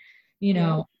something, and,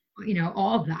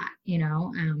 all of that,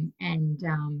 and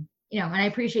I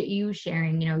appreciate you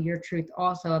sharing, your truth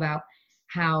also about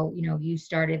how, you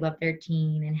started Love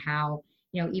 13, and how,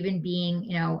 even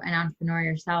being, an entrepreneur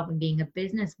yourself and being a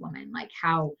businesswoman, like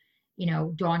how,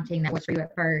 daunting that was for you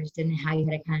at first, and how you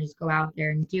had to kind of just go out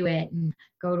there and do it and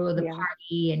go to the Yeah.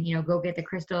 party and, go get the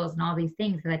crystals and all these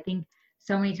things. Because I think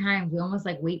so many times we almost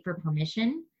like wait for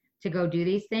permission to go do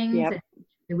these things. Yep. And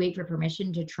we wait for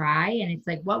permission to try. And it's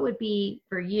like, what would be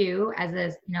for you as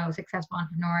a, successful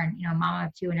entrepreneur and, mama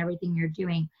of two and everything you're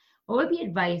doing, what would be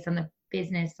advice on the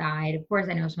business side? Of course,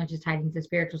 I know so much is tied into the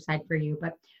spiritual side for you,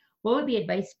 but what would be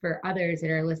advice for others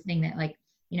that are listening that like,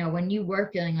 when you were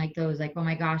feeling like those, like, oh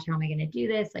my gosh, how am I going to do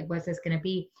this? Like, what's this going to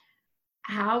be?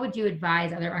 How would you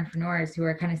advise other entrepreneurs who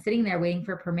are kind of sitting there waiting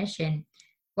for permission?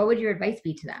 What would your advice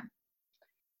be to them?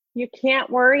 You can't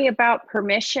worry about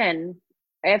permission.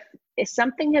 If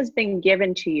something has been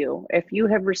given to you, if you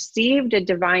have received a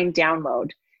divine download,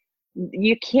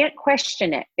 you can't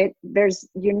question it.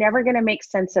 You're never going to make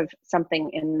sense of something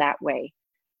in that way.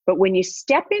 But when you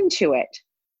step into it,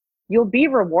 you'll be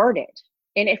rewarded.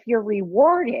 And if you're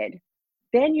rewarded,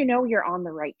 then you're on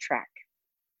the right track.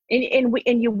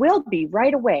 And you will be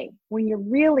right away when you're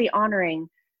really honoring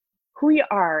who you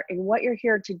are and what you're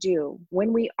here to do.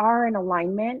 When we are in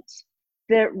alignment,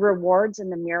 the rewards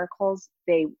and the miracles,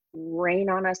 they rain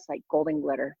on us like golden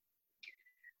glitter.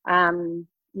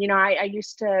 I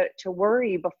used to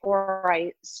worry before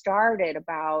I started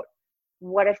about,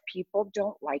 what if people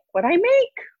don't like what I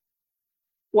make?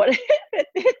 What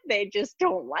if they just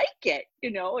don't like it?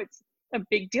 It's a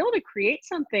big deal to create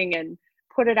something and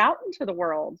put it out into the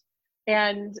world.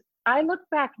 And I look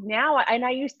back now and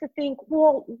I used to think,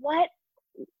 well,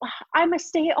 I'm a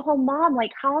stay-at-home mom.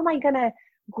 Like, how am I going to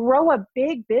grow a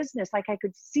big business? Like, I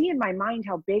could see in my mind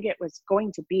how big it was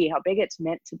going to be, how big it's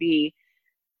meant to be.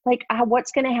 Like,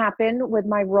 what's going to happen with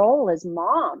my role as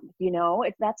mom?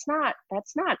 That's not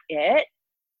it.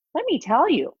 Let me tell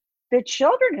you, the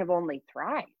children have only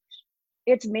thrived.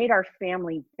 It's made our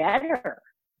family better.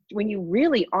 When you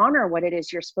really honor what it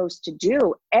is you're supposed to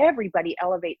do, everybody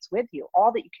elevates with you.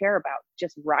 All that you care about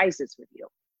just rises with you.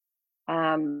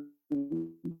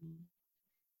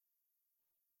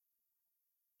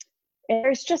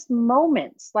 There's just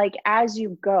moments like as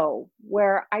you go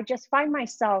where I just find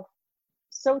myself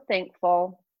so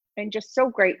thankful and just so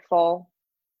grateful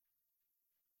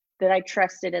that I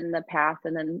trusted in the path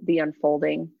and then the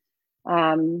unfolding,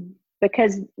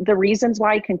 because the reasons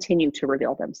why continue to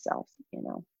reveal themselves,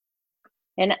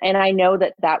 and I know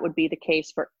that would be the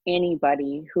case for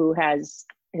anybody who has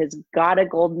got a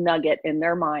gold nugget in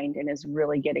their mind and is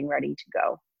really getting ready to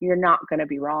go. You're not going to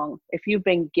be wrong. If you've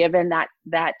been given that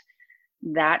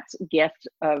gift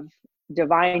of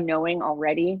divine knowing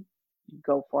already,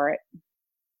 go for it.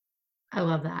 I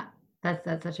love that.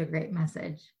 That's such a great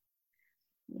message.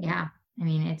 Yeah. I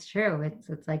mean, it's true.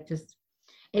 It's like,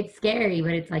 it's scary,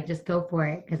 but it's like, just go for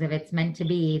it. Because if it's meant to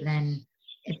be, then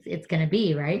it's going to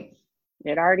be, right?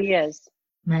 It already is.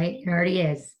 Right. It already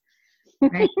is.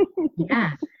 Right.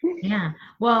 Yeah. Yeah.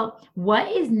 Well, what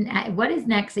is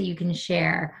next that you can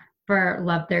share for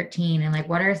Love 13? And like,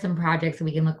 what are some projects that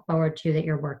we can look forward to that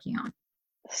you're working on?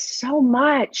 So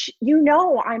much.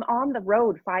 I'm on the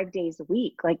road 5 days a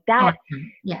week, like that.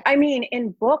 Yeah. I mean,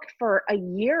 and booked for a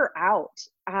year out.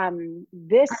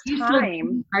 This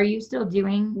time. Are you still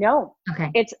doing? No.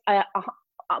 Okay. It's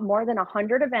more than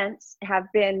 100 events have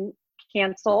been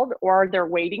canceled or they're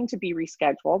waiting to be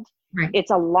rescheduled. Right.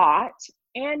 It's a lot.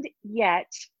 And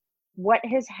yet what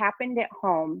has happened at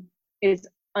home is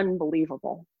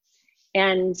unbelievable.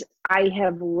 And I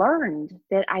have learned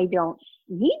that I don't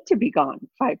need to be gone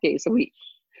 5 days a week.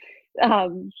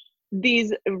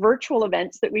 These virtual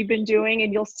events that we've been doing,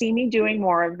 and you'll see me doing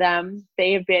more of them,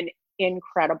 they have been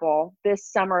incredible.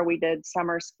 This summer we did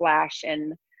Summer Splash,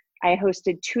 and I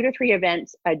hosted 2 to 3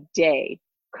 events a day,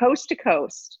 coast to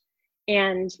coast.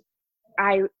 And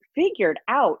I figured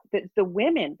out that the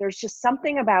women, there's just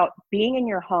something about being in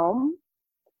your home,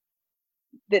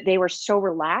 that they were so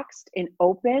relaxed and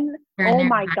open. Oh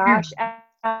my gosh,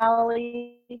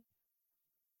 Allie,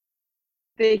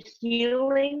 the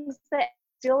healings that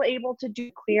still able to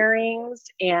do clearings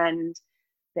and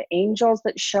the angels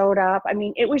that showed up. I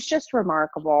mean, it was just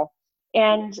remarkable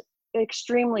and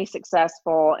extremely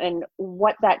successful. And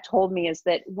what that told me is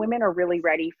that women are really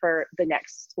ready for the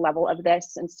next level of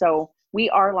this. And so we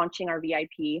are launching our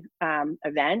VIP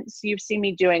events. You've seen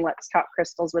me doing Let's Talk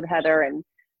Crystals with Heather, and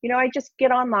I just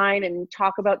get online and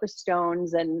talk about the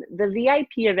stones, and the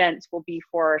VIP events will be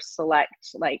for select,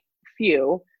 like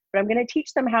few, but I'm going to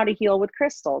teach them how to heal with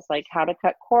crystals, like how to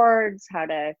cut cords, how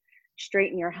to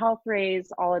straighten your health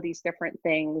rays, all of these different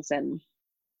things. And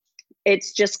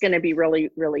it's just going to be really,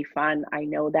 really fun. I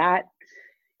know that.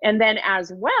 And then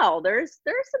as well, there's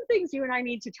some things you and I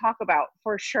need to talk about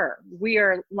for sure. We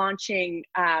are launching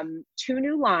 2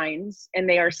 new lines, and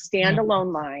they are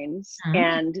standalone lines,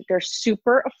 and they're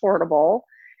super affordable.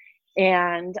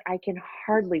 And I can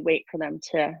hardly wait for them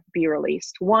to be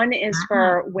released. One is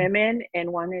for women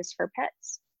and one is for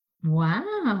pets.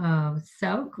 Wow,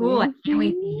 so cool. I can't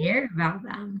wait to hear about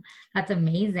them. That's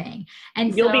amazing.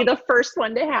 And you'll be the first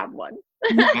one to have one.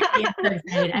 Yeah, I'm so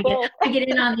excited. I get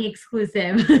in on the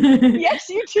exclusive. Yes,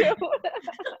 you do.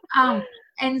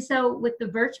 And so with the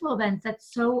virtual events,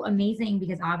 that's so amazing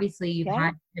because obviously you've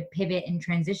had to pivot and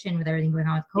transition with everything going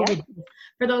on with COVID. Yeah.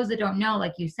 For those that don't know,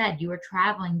 like you said, you were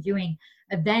traveling, doing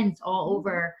events all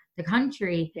over the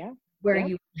country. Yeah. Where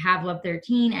you have Love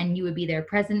 13 and you would be there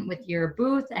present with your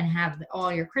booth and have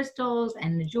all your crystals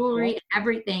and the jewelry and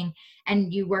everything.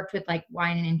 And you worked with like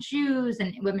wine and shoes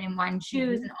and women in wine and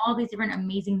shoes and all these different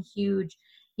amazing, huge,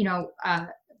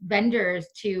 vendors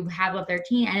to have Love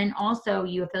 13. And then also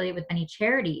you affiliate with many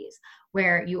charities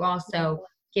where you also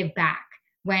give back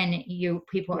when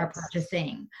people are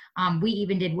purchasing. We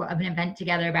even did an event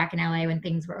together back in LA when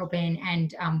things were open,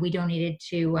 and we donated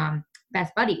to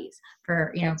Best Buddies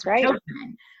for for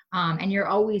children. And you're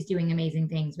always doing amazing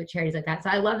things with charities like that. So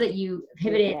I love that you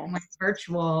pivoted and went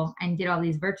virtual and did all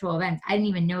these virtual events. I didn't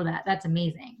even know that. That's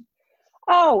amazing.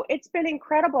 Oh, it's been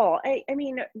incredible. I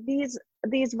mean, these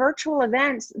virtual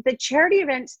events, the charity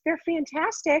events, they're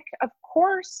fantastic, of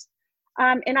course.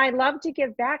 And I love to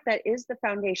give back. That is the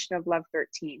foundation of Love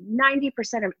 13.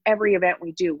 90% of every event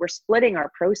we do, we're splitting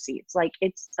our proceeds. Like,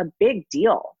 it's a big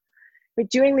deal. But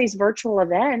doing these virtual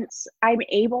events, I'm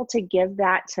able to give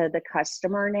that to the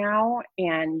customer now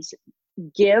and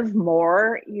give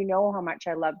more. You know how much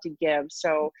I love to give.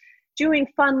 So doing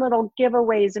fun little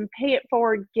giveaways and pay it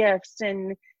forward gifts.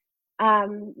 And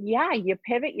you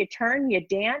pivot, you turn, you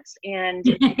dance, and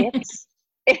it's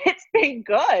been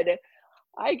good.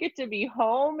 I get to be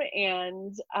home,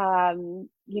 and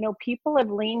people have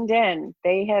leaned in.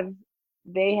 They have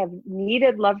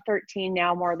needed Love 13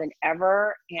 now more than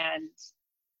ever, and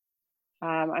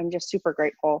I'm just super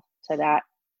grateful to that.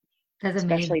 That's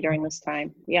especially amazing. During this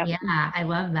time. Yeah, I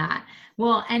love that.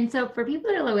 Well, and so for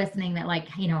people that are listening that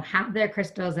have their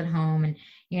crystals at home and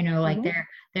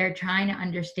they're trying to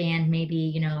understand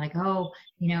maybe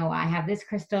I have this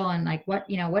crystal and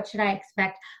what should I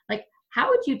expect? Like, how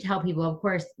would you tell people? Of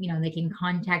course, they can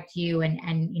contact you and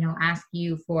ask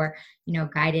you for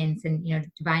guidance and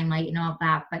divine light and all of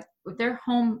that. But if they're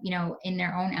home, in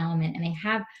their own element and they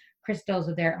have crystals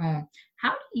of their own,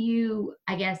 how do you,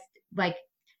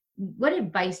 what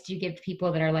advice do you give to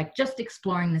people that are just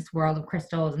exploring this world of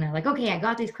crystals and they're like, okay, I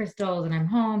got these crystals and I'm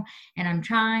home and I'm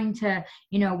trying to,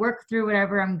 work through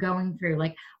whatever I'm going through.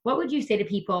 Like, what would you say to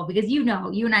people? Because you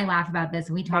and I laugh about this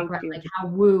and we talk about how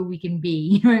woo we can be,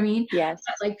 you know what I mean? Yes.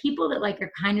 But people that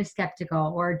are kind of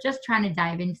skeptical or just trying to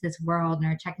dive into this world and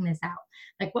are checking this out.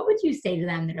 What would you say to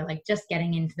them that are just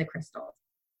getting into the crystals?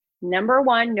 Number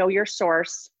one, know your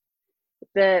source.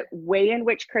 The way in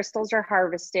which crystals are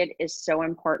harvested is so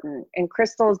important. And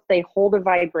crystals, they hold a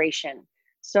vibration.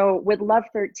 So with Love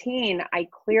 13, I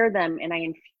clear them and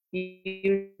I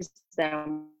infuse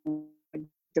them with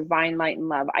divine light and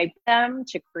love. I put them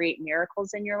to create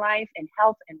miracles in your life and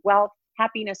health and wealth,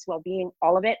 happiness, well-being,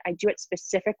 all of it. I do it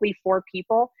specifically for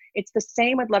people. It's the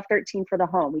same with Love 13 for the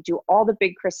home. We do all the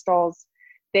big crystals.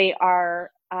 They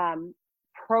are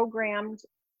programmed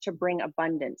to bring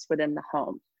abundance within the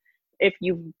home. If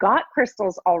you've got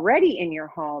crystals already in your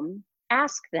home,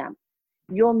 ask them.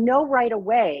 You'll know right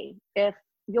away if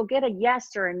you'll get a yes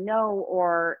or a no,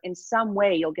 or in some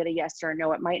way you'll get a yes or a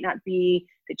no. It might not be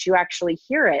that you actually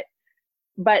hear it,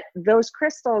 but those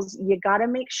crystals, you got to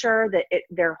make sure that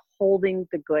they're holding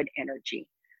the good energy,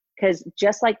 because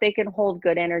just like they can hold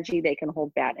good energy, they can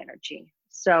hold bad energy.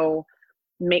 So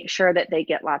make sure that they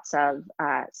get lots of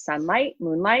sunlight,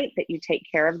 moonlight, that you take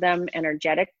care of them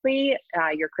energetically.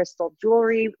 Your crystal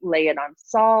jewelry, lay it on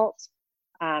salt.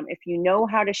 If you know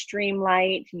how to stream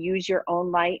light, use your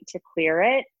own light to clear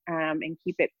it and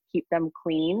keep them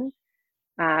clean.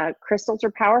 Crystals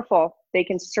are powerful. They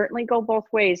can certainly go both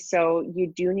ways. So you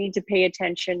do need to pay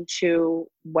attention to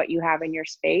what you have in your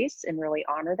space and really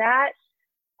honor that.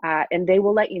 And they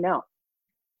will let you know.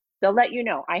 They'll let you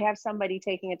know. I have somebody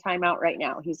taking a time out right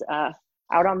now. He's out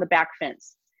on the back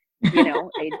fence.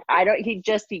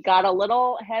 He got a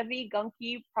little heavy,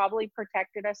 gunky, probably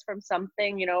protected us from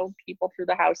something, people through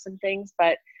the house and things,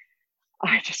 but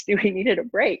I just knew he needed a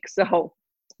break. So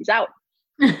he's out.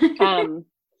 I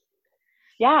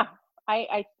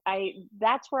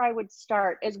that's where I would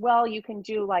start as well. You can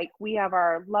do we have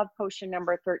our Love Potion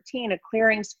number 13, a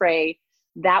clearing spray.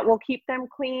 That will keep them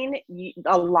clean.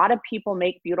 A lot of people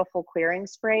make beautiful clearing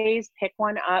sprays. Pick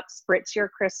one up, spritz your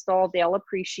crystal. They'll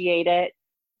appreciate it.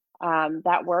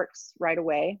 That works right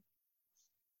away.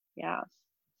 Yeah.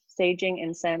 Saging,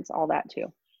 incense, all that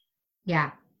too.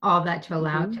 Yeah. All that to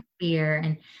allow to clear.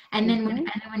 And then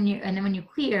when you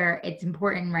clear, it's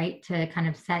important, right, to kind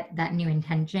of set that new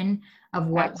intention of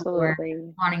what you're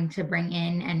wanting to bring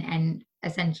in and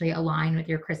essentially align with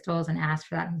your crystals and ask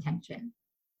for that intention.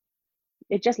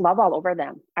 It just love all over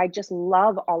them. I just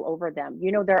love all over them.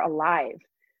 You know, they're alive.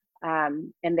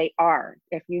 And they are.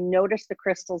 If you notice the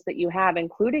crystals that you have,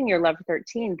 including your Love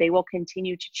 13, they will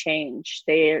continue to change.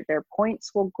 Their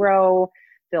points will grow.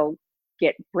 They'll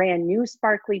get brand new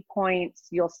sparkly points.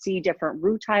 You'll see different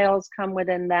rutiles come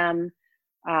within them.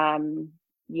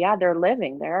 Yeah, they're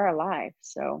living. They're alive.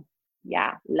 So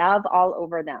yeah, love all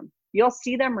over them. You'll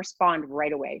see them respond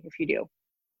right away if you do.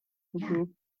 Mm-hmm.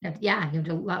 Yeah, you have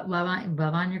to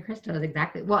love on your crystals.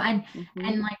 Exactly. Well, and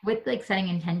like with like setting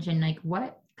intention, like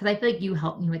what, because I feel like you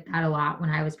helped me with that a lot when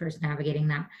I was first navigating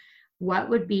that. What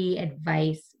would be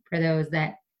advice for those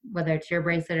that, whether it's your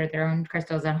bracelet or their own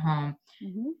crystals at home,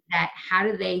 that how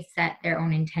do they set their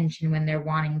own intention when they're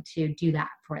wanting to do that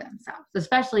for themselves,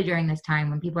 especially during this time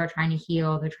when people are trying to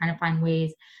heal, they're trying to find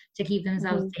ways to keep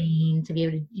themselves sane, to be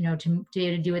able to, you know, to be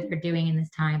able to do what they're doing in this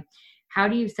time. How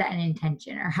do you set an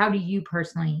intention, or how do you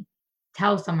personally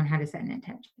tell someone how to set an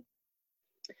intention?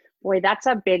 Boy, that's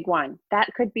a big one. That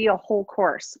could be a whole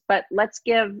course, but let's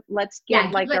give like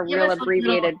a real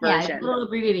abbreviated version. Yeah, a little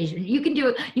abbreviation. You can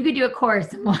do a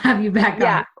course and we'll have you back on.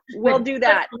 Yeah, we'll do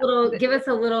that. Give us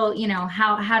a little, you know,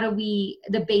 how do we,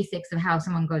 the basics of how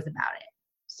someone goes about it.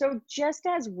 So just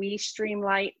as we stream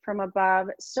light from above,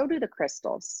 so do the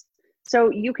crystals. So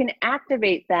you can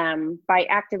activate them by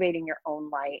activating your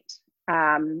own light,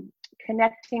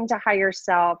 connecting to higher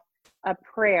self, a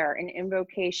prayer, an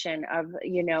invocation of,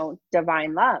 you know,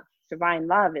 divine love. Divine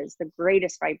love is the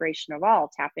greatest vibration of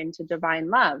all. Tap into divine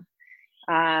love.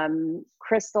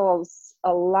 Crystals,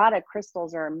 a lot of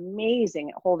crystals are amazing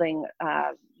at holding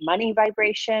money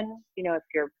vibration. You know, if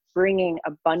you're bringing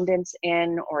abundance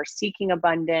in or seeking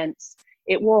abundance,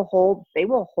 they will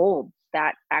hold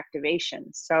that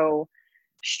activation. So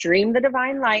stream the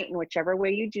divine light in whichever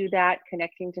way you do that,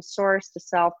 connecting to source, to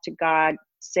self, to God,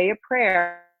 say a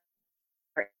prayer.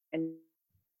 And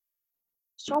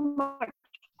so much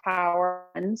power.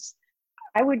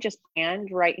 I would just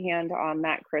right hand on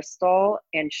that crystal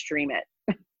and stream it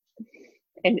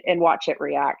and watch it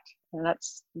react. And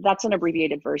that's an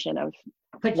abbreviated version of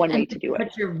one way to do it.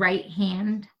 Put your right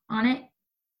hand on it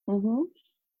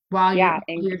while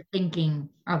you're thinking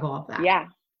of all of that. Yeah.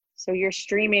 So you're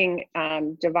streaming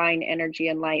divine energy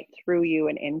and light through you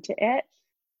and into it,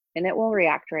 and it will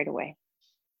react right away.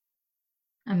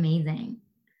 Amazing.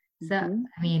 So,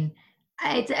 I mean,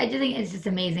 I just think it's just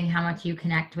amazing how much you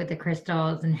connect with the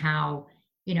crystals and how,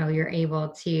 you know, you're able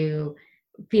to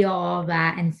feel all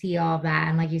that and see all that.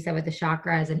 And like you said, with the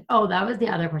chakras, and that was the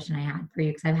other question I had for you,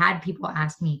 because I've had people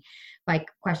ask me like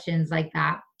questions like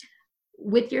that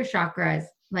with your chakras.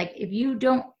 Like, if you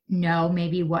don't know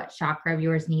maybe what chakra of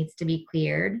yours needs to be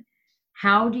cleared,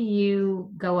 how do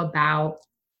you go about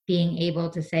being able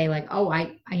to say like,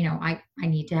 I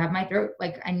need to have my throat,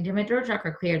 like I need to have my throat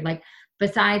chakra cleared, like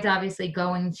besides obviously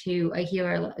going to a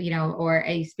healer, you know, or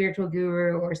a spiritual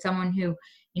guru or someone who,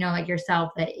 you know, like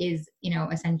yourself, that is, you know,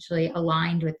 essentially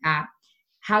aligned with that.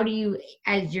 How do you,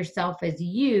 as yourself, as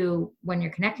you, when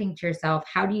you're connecting to yourself,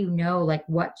 how do you know like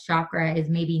what chakra is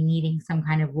maybe needing some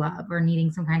kind of love or needing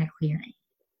some kind of clearing?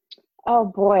 Oh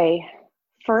boy.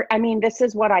 This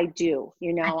is what I do.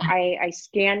 You know, I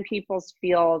scan people's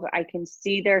field. I can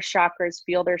see their chakras,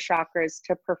 feel their chakras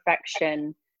to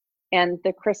perfection. And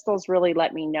the crystals really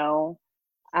let me know.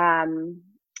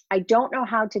 I don't know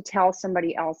how to tell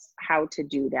somebody else how to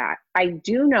do that. I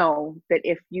do know that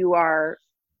if you are,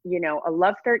 you know, a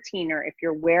Love 13er, if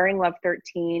you're wearing Love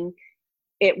 13,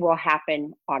 it will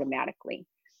happen automatically.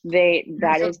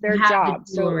 That is their job.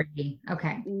 So,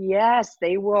 okay. Yes,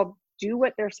 they will do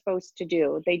what they're supposed to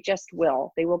do. They just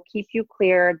will. They will keep you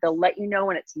clear. They'll let you know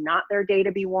when it's not their day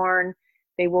to be worn.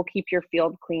 They will keep your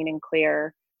field clean and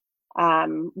clear.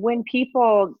 When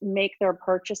people make their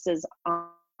purchases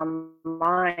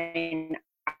online,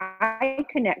 I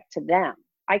connect to them.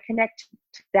 I connect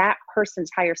to that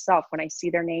person's higher self when I see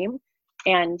their name,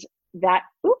 and that,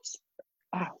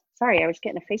 sorry, I was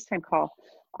getting a FaceTime call.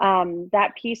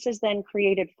 That piece is then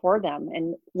created for them.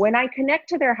 And when I connect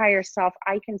to their higher self,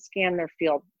 I can scan their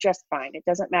field just fine. It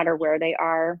doesn't matter where they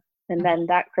are. And then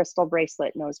that crystal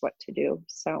bracelet knows what to do.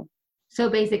 So So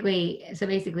basically,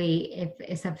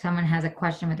 if someone has a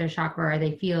question with their chakra or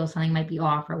they feel something might be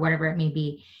off or whatever it may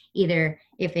be, either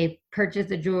if they purchase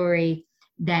the jewelry,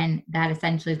 then that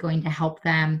essentially is going to help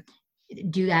them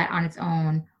do that on its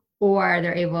own, or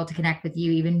they're able to connect with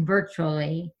you even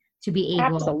virtually to be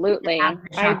able to have Absolutely. the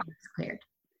I chakras cleared.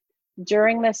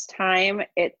 During this time,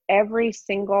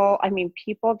 I mean,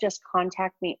 people just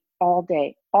contact me all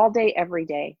day, every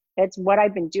day. It's what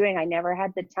I've been doing. I never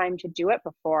had the time to do it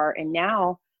before. And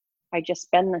now I just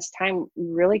spend this time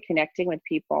really connecting with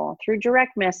people through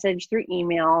direct message, through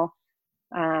email,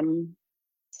 um,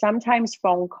 sometimes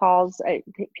phone calls.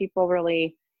 People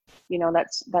really,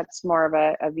 that's more of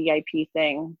a VIP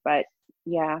thing. But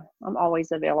yeah, I'm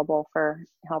always available for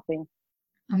helping.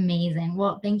 Amazing.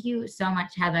 Well, thank you so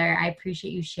much, Heather. I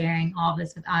appreciate you sharing all of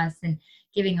this with us and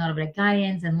giving a little bit of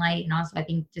guidance and light. And also, I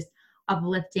think just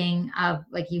uplifting of,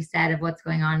 like you said, of what's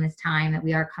going on in this time, that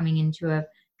we are coming into a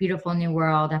beautiful new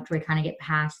world after we kind of get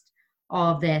past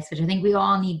all of this, which I think we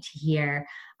all need to hear.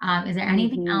 Is there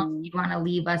anything else Hmm. you want to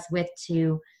leave us with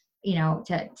to,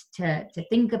 to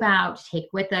think about, to take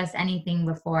with us, anything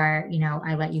before,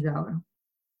 I let you go?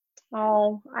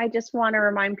 Oh, I just want to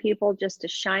remind people just to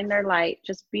shine their light,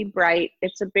 just be bright.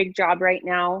 It's a big job right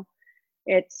now.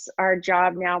 It's our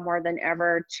job now more than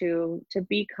ever to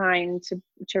be kind,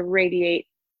 to radiate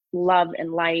love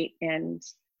and light, and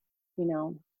you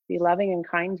know, be loving and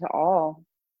kind to all.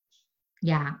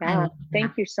 Yeah, I Yeah. love that.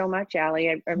 Thank you so much, Allie.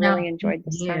 I No, really thank enjoyed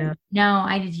this you. time. No,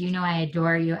 I did. I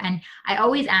adore you. And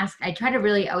I try to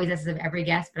really always ask this of every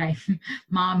guest, but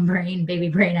mom brain, baby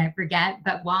brain, I forget.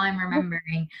 But while I'm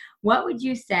remembering, what would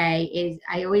you say is,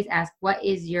 I always ask, what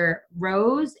is your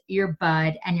rose, your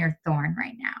bud, and your thorn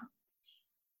right now?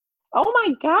 Oh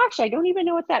my gosh, I don't even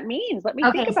know what that means. Let me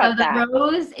think Okay, so about the that.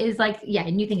 rose is like, yeah,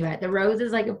 and you think about it. The rose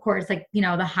is like, of course, like,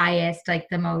 the highest, like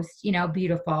the most,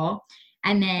 beautiful.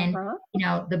 And then,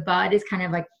 Uh-huh. the bud is kind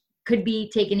of like, could be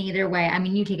taken either way. I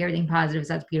mean, you take everything positive,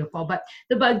 so that's beautiful. But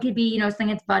the bud could be, something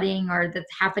that's budding or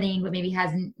that's happening, but maybe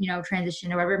hasn't,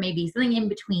 transitioned or whatever it may be, something in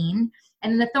between.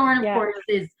 And then the thorn, of Yeah. course,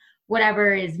 is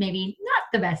whatever is maybe not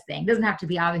the best thing. Doesn't have to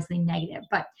be obviously negative,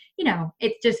 but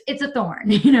it's a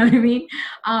thorn. You know what I mean?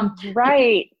 I think,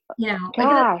 Right. like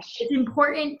Gosh. it's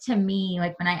important to me,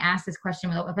 like when I ask this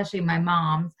question, especially my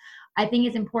moms, I think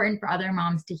it's important for other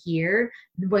moms to hear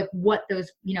like what those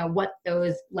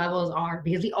levels are,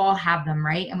 because we all have them,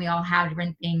 right? And we all have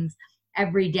different things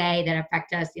every day that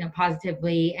affect us,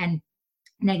 positively and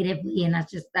negatively, and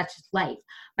that's just life.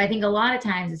 But I think a lot of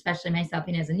times, especially myself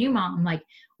and as a new mom, like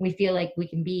we feel like we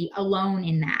can be alone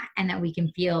in that, and that we can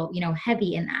feel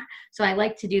heavy in that. So I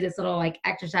like to do this little like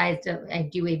exercise to I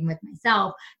do even with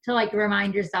myself, to like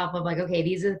remind yourself of like, okay,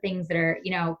 these are the things that are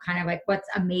kind of like what's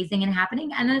amazing and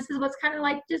happening, and this is what's kind of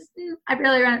like just I'd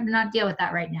really rather not deal with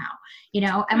that right now,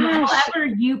 and Gosh, however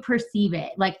you perceive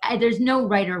it, like there's no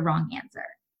right or wrong answer.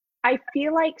 I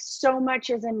feel like so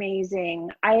much is amazing.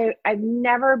 I've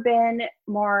never been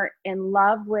more in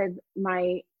love with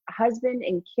my husband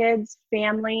and kids,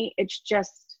 family. It's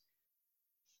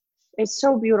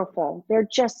so beautiful. They're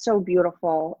just so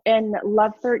beautiful. And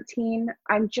Love 13,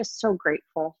 I'm just so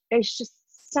grateful. It's just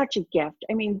such a gift.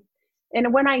 I mean,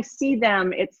 and when I see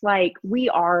them, it's like we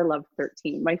are Love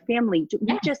 13. My family,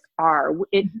 we Yes. just are.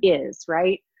 It is,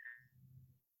 right?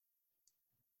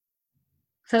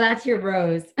 So that's your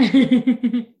rose.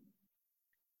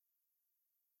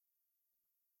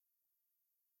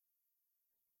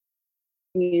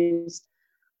 Used.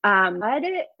 But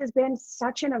it has been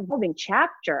such an evolving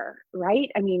chapter,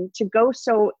 right? I mean, to go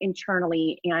so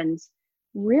internally and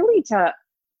really to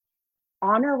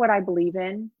honor what I believe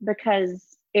in,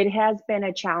 because it has been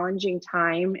a challenging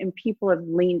time and people have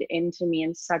leaned into me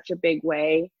in such a big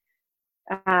way.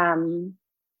 Um,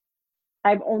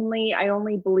 I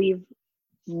only believe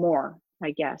more,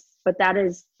 I guess, but that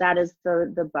is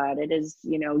the bud. It is,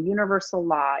 universal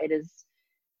law. It is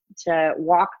to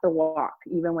walk the walk,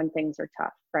 even when things are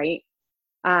tough, right?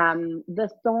 The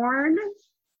thorn,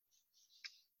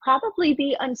 probably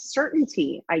the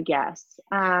uncertainty, I guess.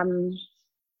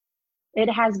 It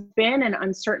has been an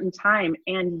uncertain time,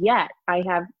 and yet I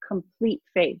have complete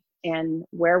faith in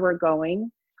where we're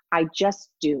going. I just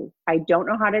do. I don't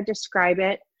know how to describe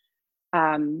it.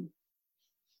 Um,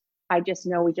 I just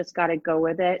know we just got to go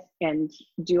with it and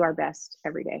do our best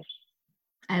every day.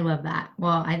 I love that.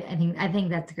 Well, I think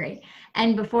that's great.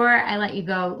 And before I let you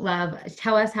go, love,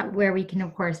 tell us where we can,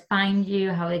 of course, find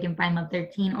you, how they can find Love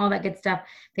 13, all that good stuff.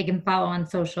 They can follow on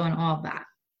social and all of that.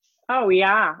 Oh,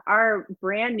 yeah. Our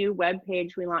brand new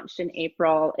webpage we launched in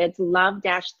April. It's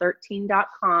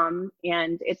love-13.com,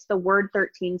 and it's the word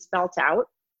 13 spelt out.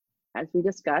 as we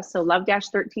discussed. So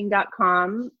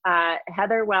love-13.com.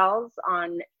 Heather Wells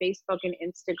on Facebook and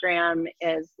Instagram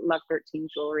is Love 13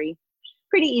 Jewelry.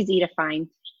 Pretty easy to find.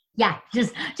 Yeah,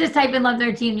 just type in Love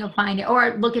 13, you'll find it.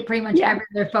 Or look at pretty much every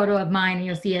other photo of mine and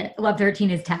you'll see it. Love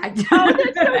 13 is tagged. Oh,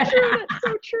 that's so true. That's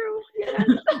so true. Yes.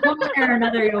 One way or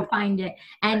another, you'll find it.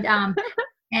 And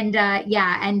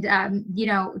you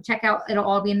know, check out, it'll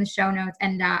all be in the show notes.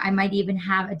 And I might even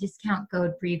have a discount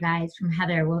code for you guys from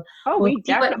Heather. We'll we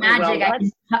see what definitely magic will. I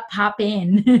can pop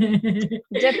in.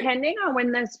 Depending on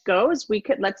when this goes,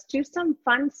 let's do some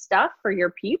fun stuff for your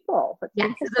people. Yeah,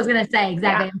 that's what I was gonna say,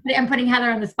 exactly. Yeah. I'm putting Heather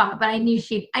on the spot, but I knew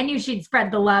she'd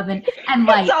spread the love and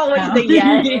light. It's always the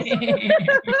yes.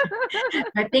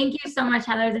 But thank you so much,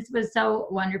 Heather. This was so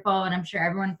wonderful, and I'm sure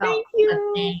everyone felt thank you.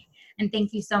 listening. And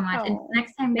thank you so much. And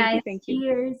next time, guys, thank you.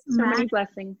 Cheers. So many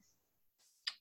blessings.